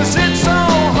is it so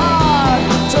hard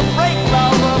to break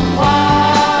love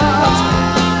apart?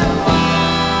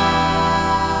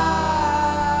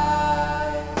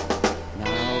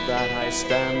 Now that I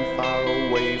stand far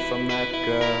away from that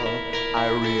girl, I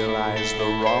realize the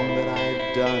wrong that I've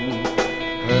done,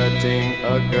 hurting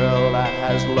a girl that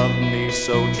has loved me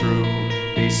so true,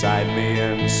 beside me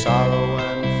in sorrow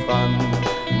and fun.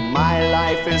 My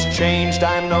life is changed,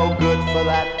 I'm no good for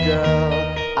that girl.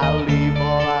 I'll leave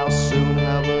or I'll soon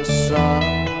have a son.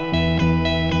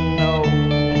 No.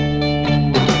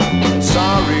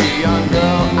 Sorry, young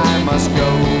girl, I must go.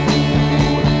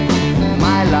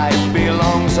 My life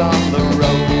belongs on the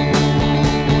road.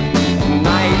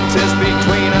 Night is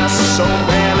between us, so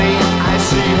barely I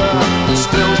see her.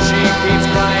 Still she keeps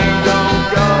crying, don't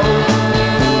go.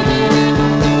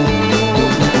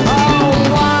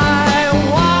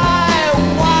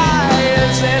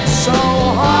 So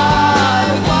hard.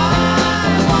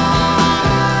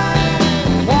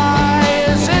 Why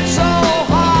is it so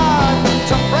hard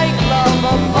to break love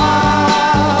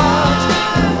apart?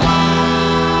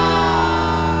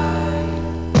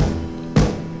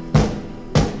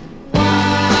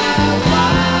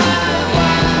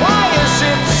 Why is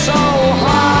it so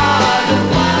hard?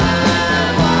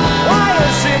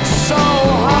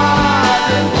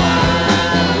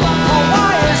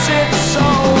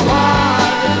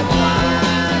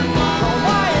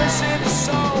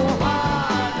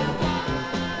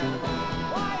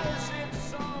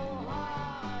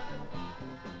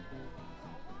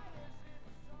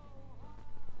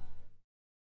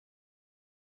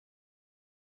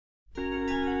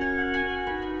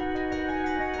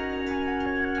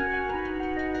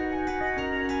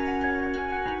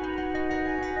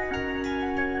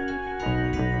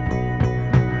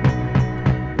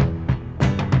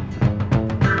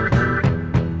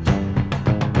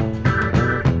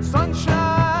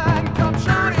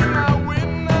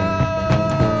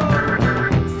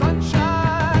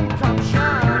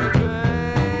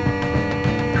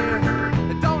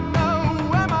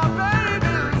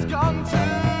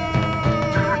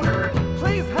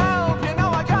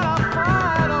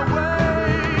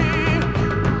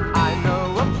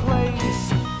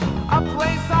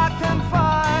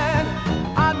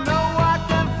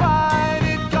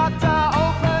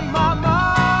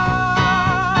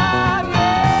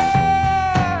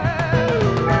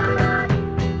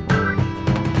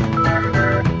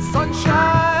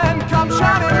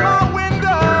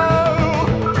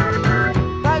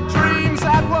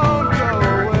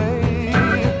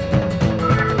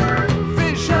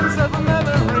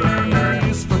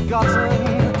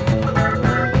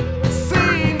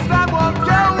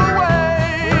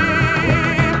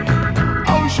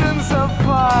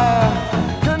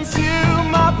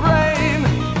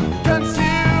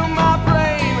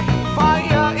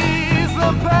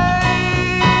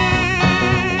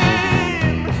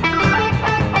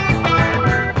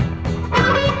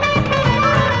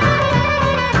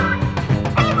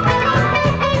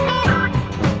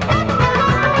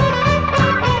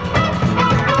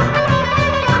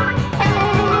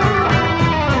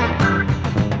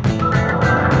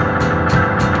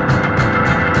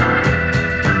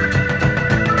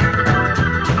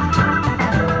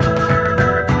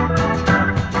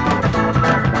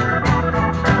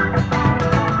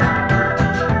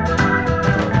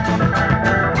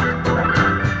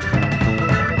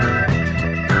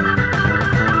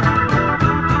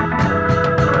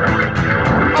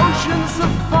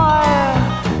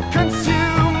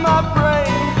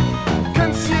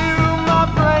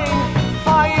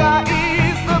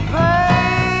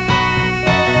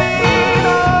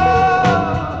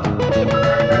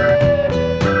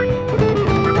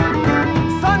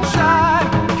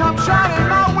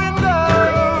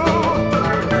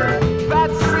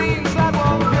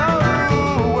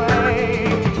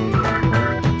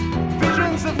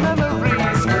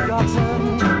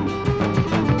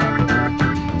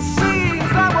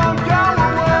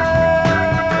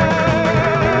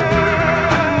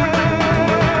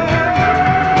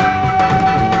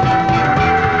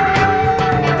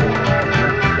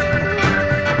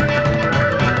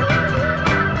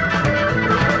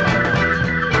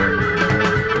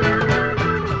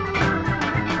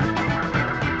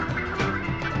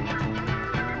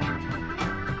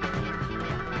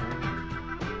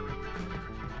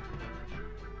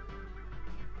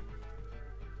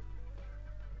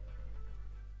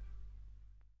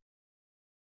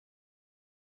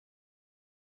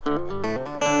 Girl,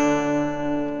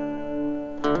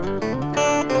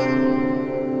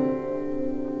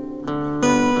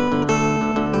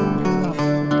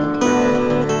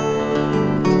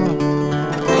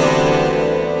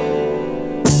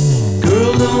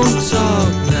 don't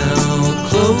talk now,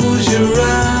 close your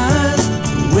eyes.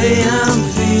 The way I'm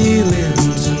feeling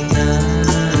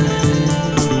tonight,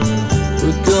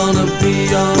 we're gonna be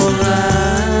alright.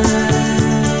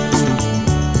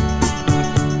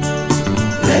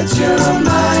 Let your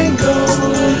mind go,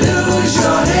 lose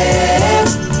your head.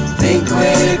 Think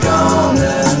we're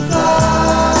gonna fly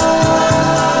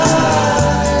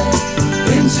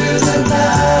into the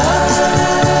night.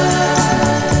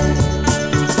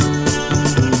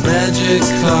 Magic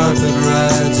carpet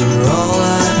rides are all I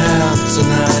have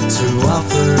tonight to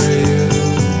offer you.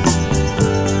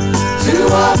 To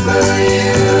offer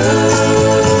you.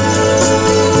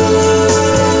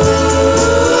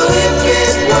 If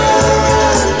it were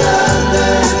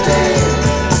another day,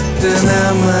 then I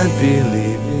might be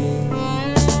leaving.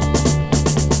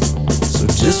 So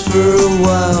just for a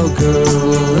while, girl,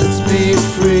 let's be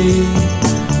free.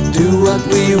 Do what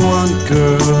we want,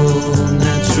 girl,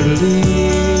 naturally.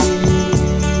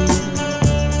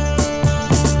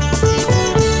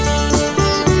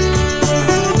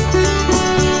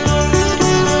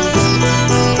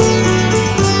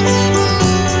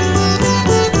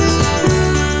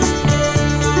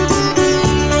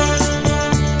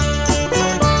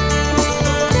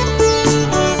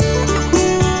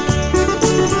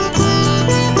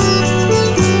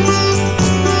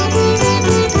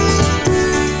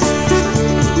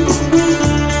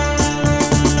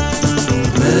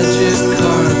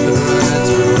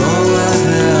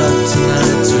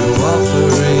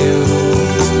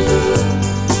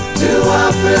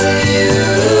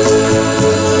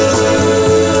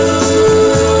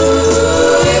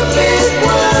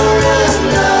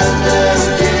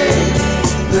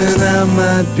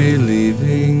 Be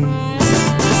leaving.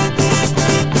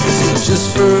 Just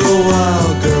for a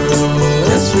while, girl,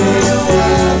 let's be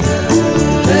free.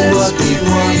 Do what we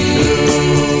want, girl,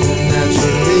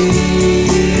 naturally.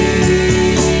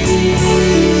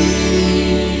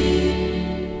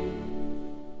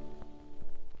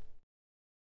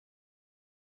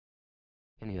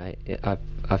 Anyway, I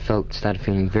started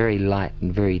feeling very light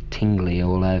and very tingly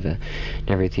all over, and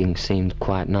everything seemed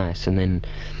quite nice, and then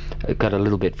it got a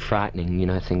little bit frightening, you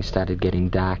know, things started getting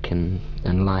dark and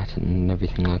light and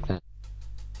everything like that.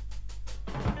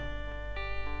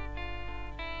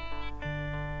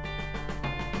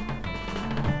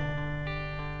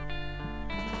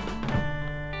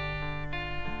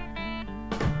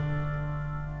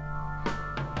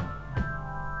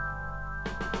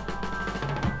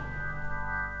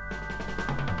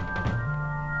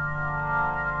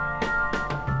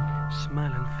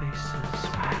 Smiling faces,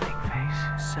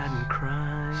 sad and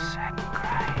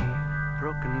crying,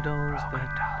 broken dolls that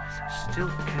still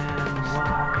can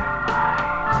whine,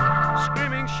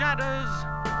 Screaming shadows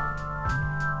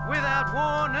without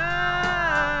warning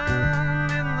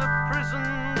in the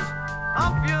prisons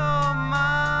of your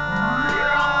mind.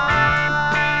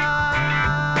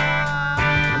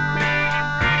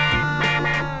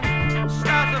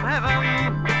 Stars of heaven,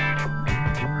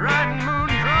 riding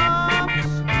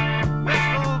moondrops,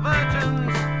 wistful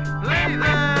virgins play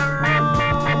their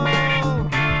role.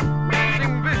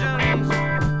 Dancing visions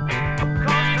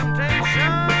cause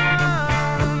temptations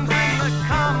in the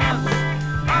calmness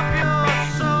of your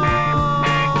soul.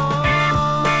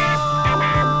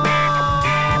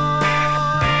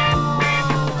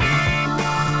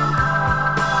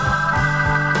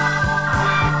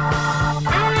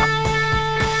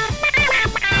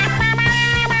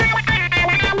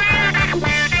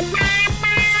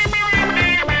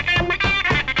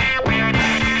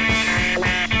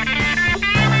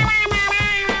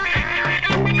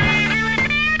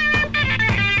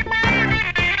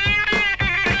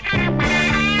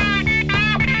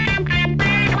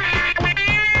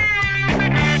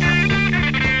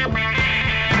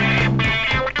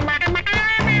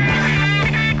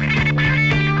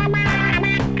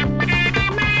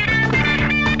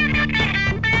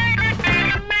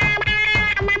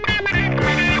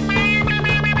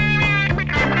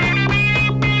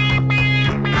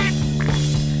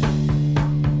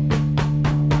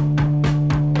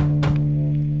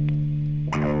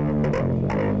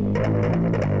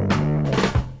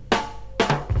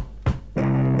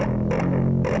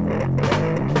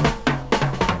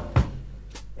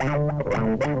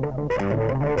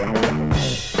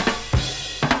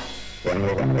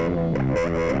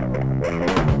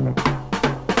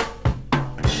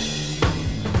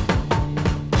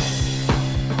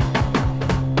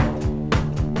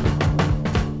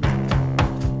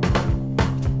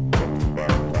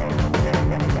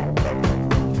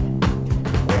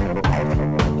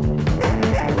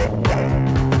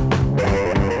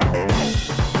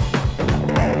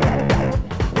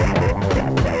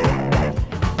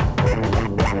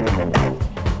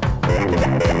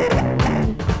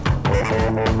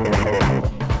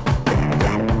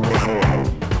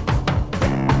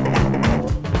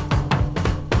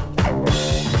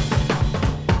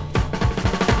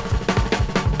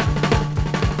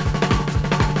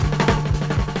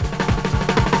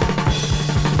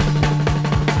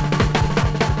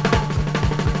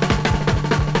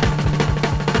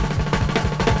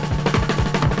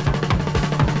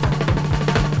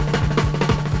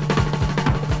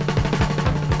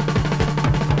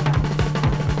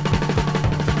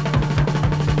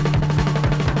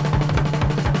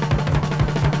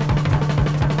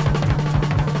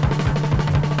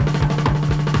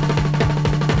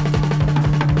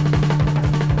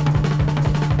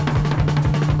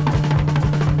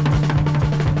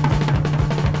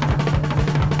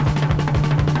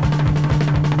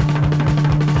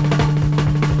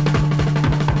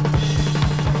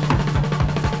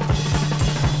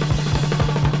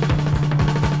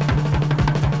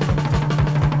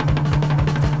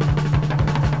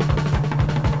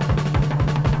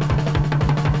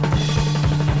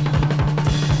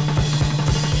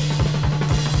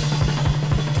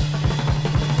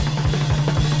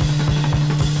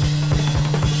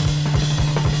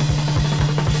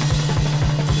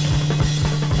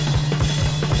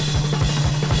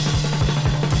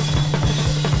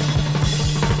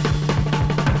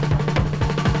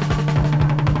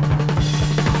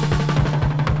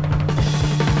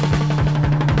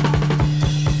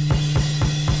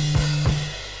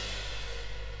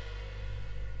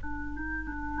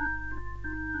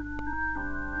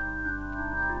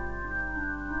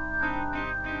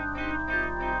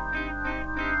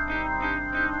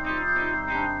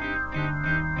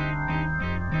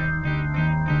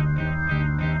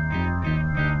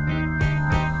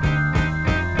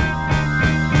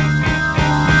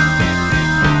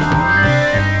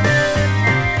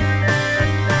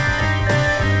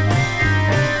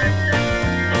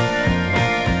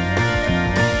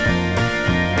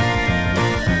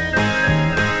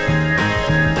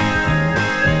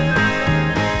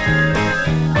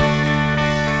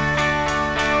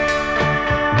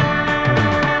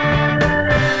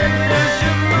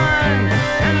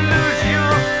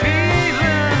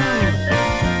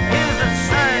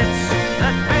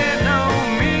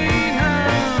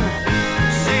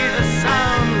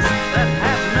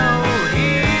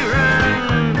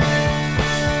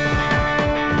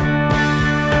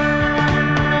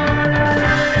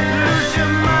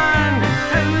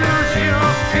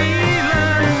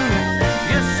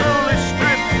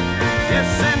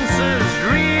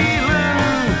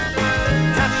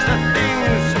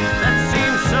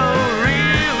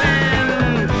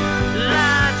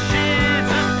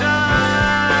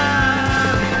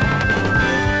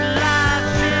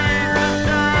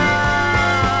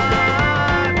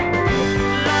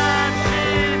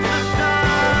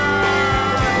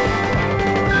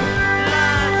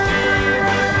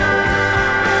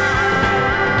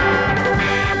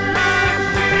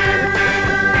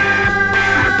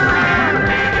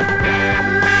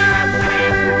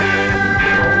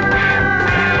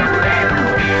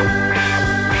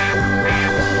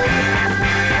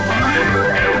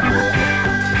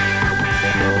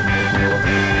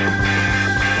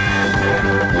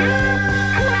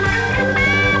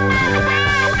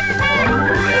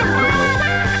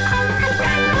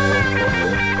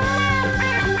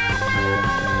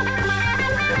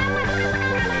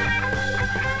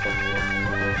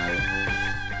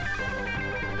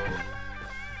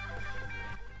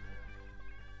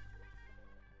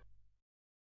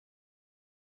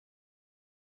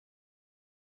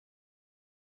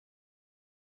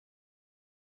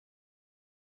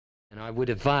 And I would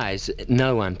advise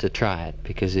no one to try it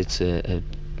because it's a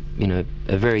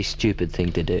very stupid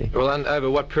thing to do. Well, and over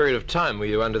what period of time were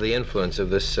you under the influence of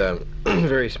this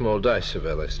very small dose of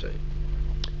LSD?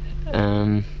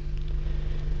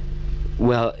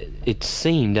 Well, it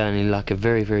seemed only like a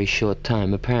very, very short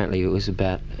time. Apparently it was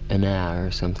about an hour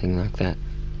or something like that.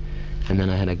 And then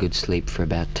I had a good sleep for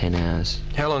about 10 hours.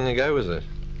 How long ago was it?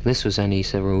 This was only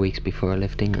several weeks before I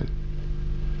left England.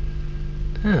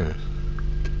 Huh.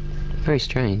 Very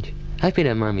strange. I hope you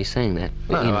don't mind me saying that.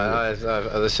 No,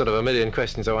 there's sort of a million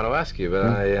questions I want to ask you,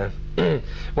 but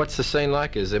what's the scene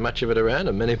like? Is there much of it around?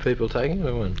 Are many people taking it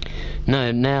or what?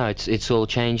 No, now it's all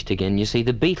changed again. You see,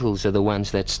 the Beatles are the ones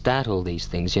that start all these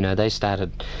things. You know, they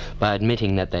started by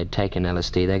admitting that they'd taken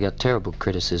LSD. They got terrible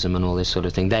criticism and all this sort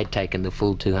of thing. They'd taken the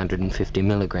full 250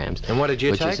 milligrams. And what did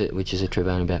you take? Which is a trip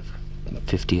only about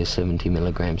 50 or 70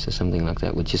 milligrams or something like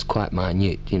that, which is quite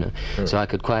minute, you know. So I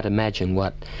could quite imagine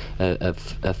what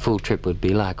a full trip would be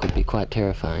like. Would be quite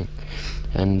terrifying.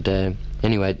 And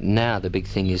anyway, now the big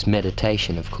thing is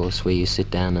meditation, of course, where you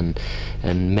sit down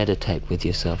and meditate with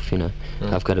yourself, you know.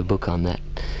 I've got a book on that.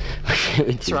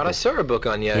 That's right, I saw a book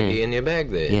on yogi in your bag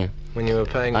there. Yeah. When you were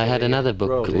paying I had another book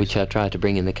royalties. which I tried to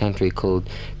bring in the country called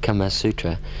Kama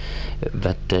Sutra,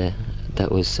 but that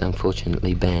was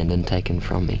unfortunately banned and taken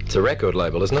from me. It's a record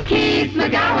label, isn't it? Keith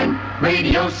McGowan,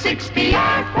 Radio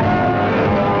 6PR.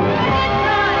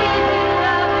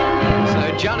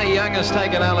 So Johnny Young has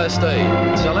taken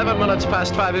LSD. It's 11 minutes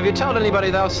past 5. Have you told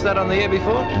anybody else that on the air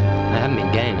before? I haven't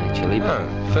been game, actually. But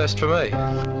first for me.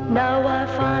 Now I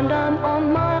find I'm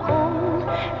on my own,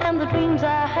 and the dreams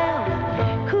I have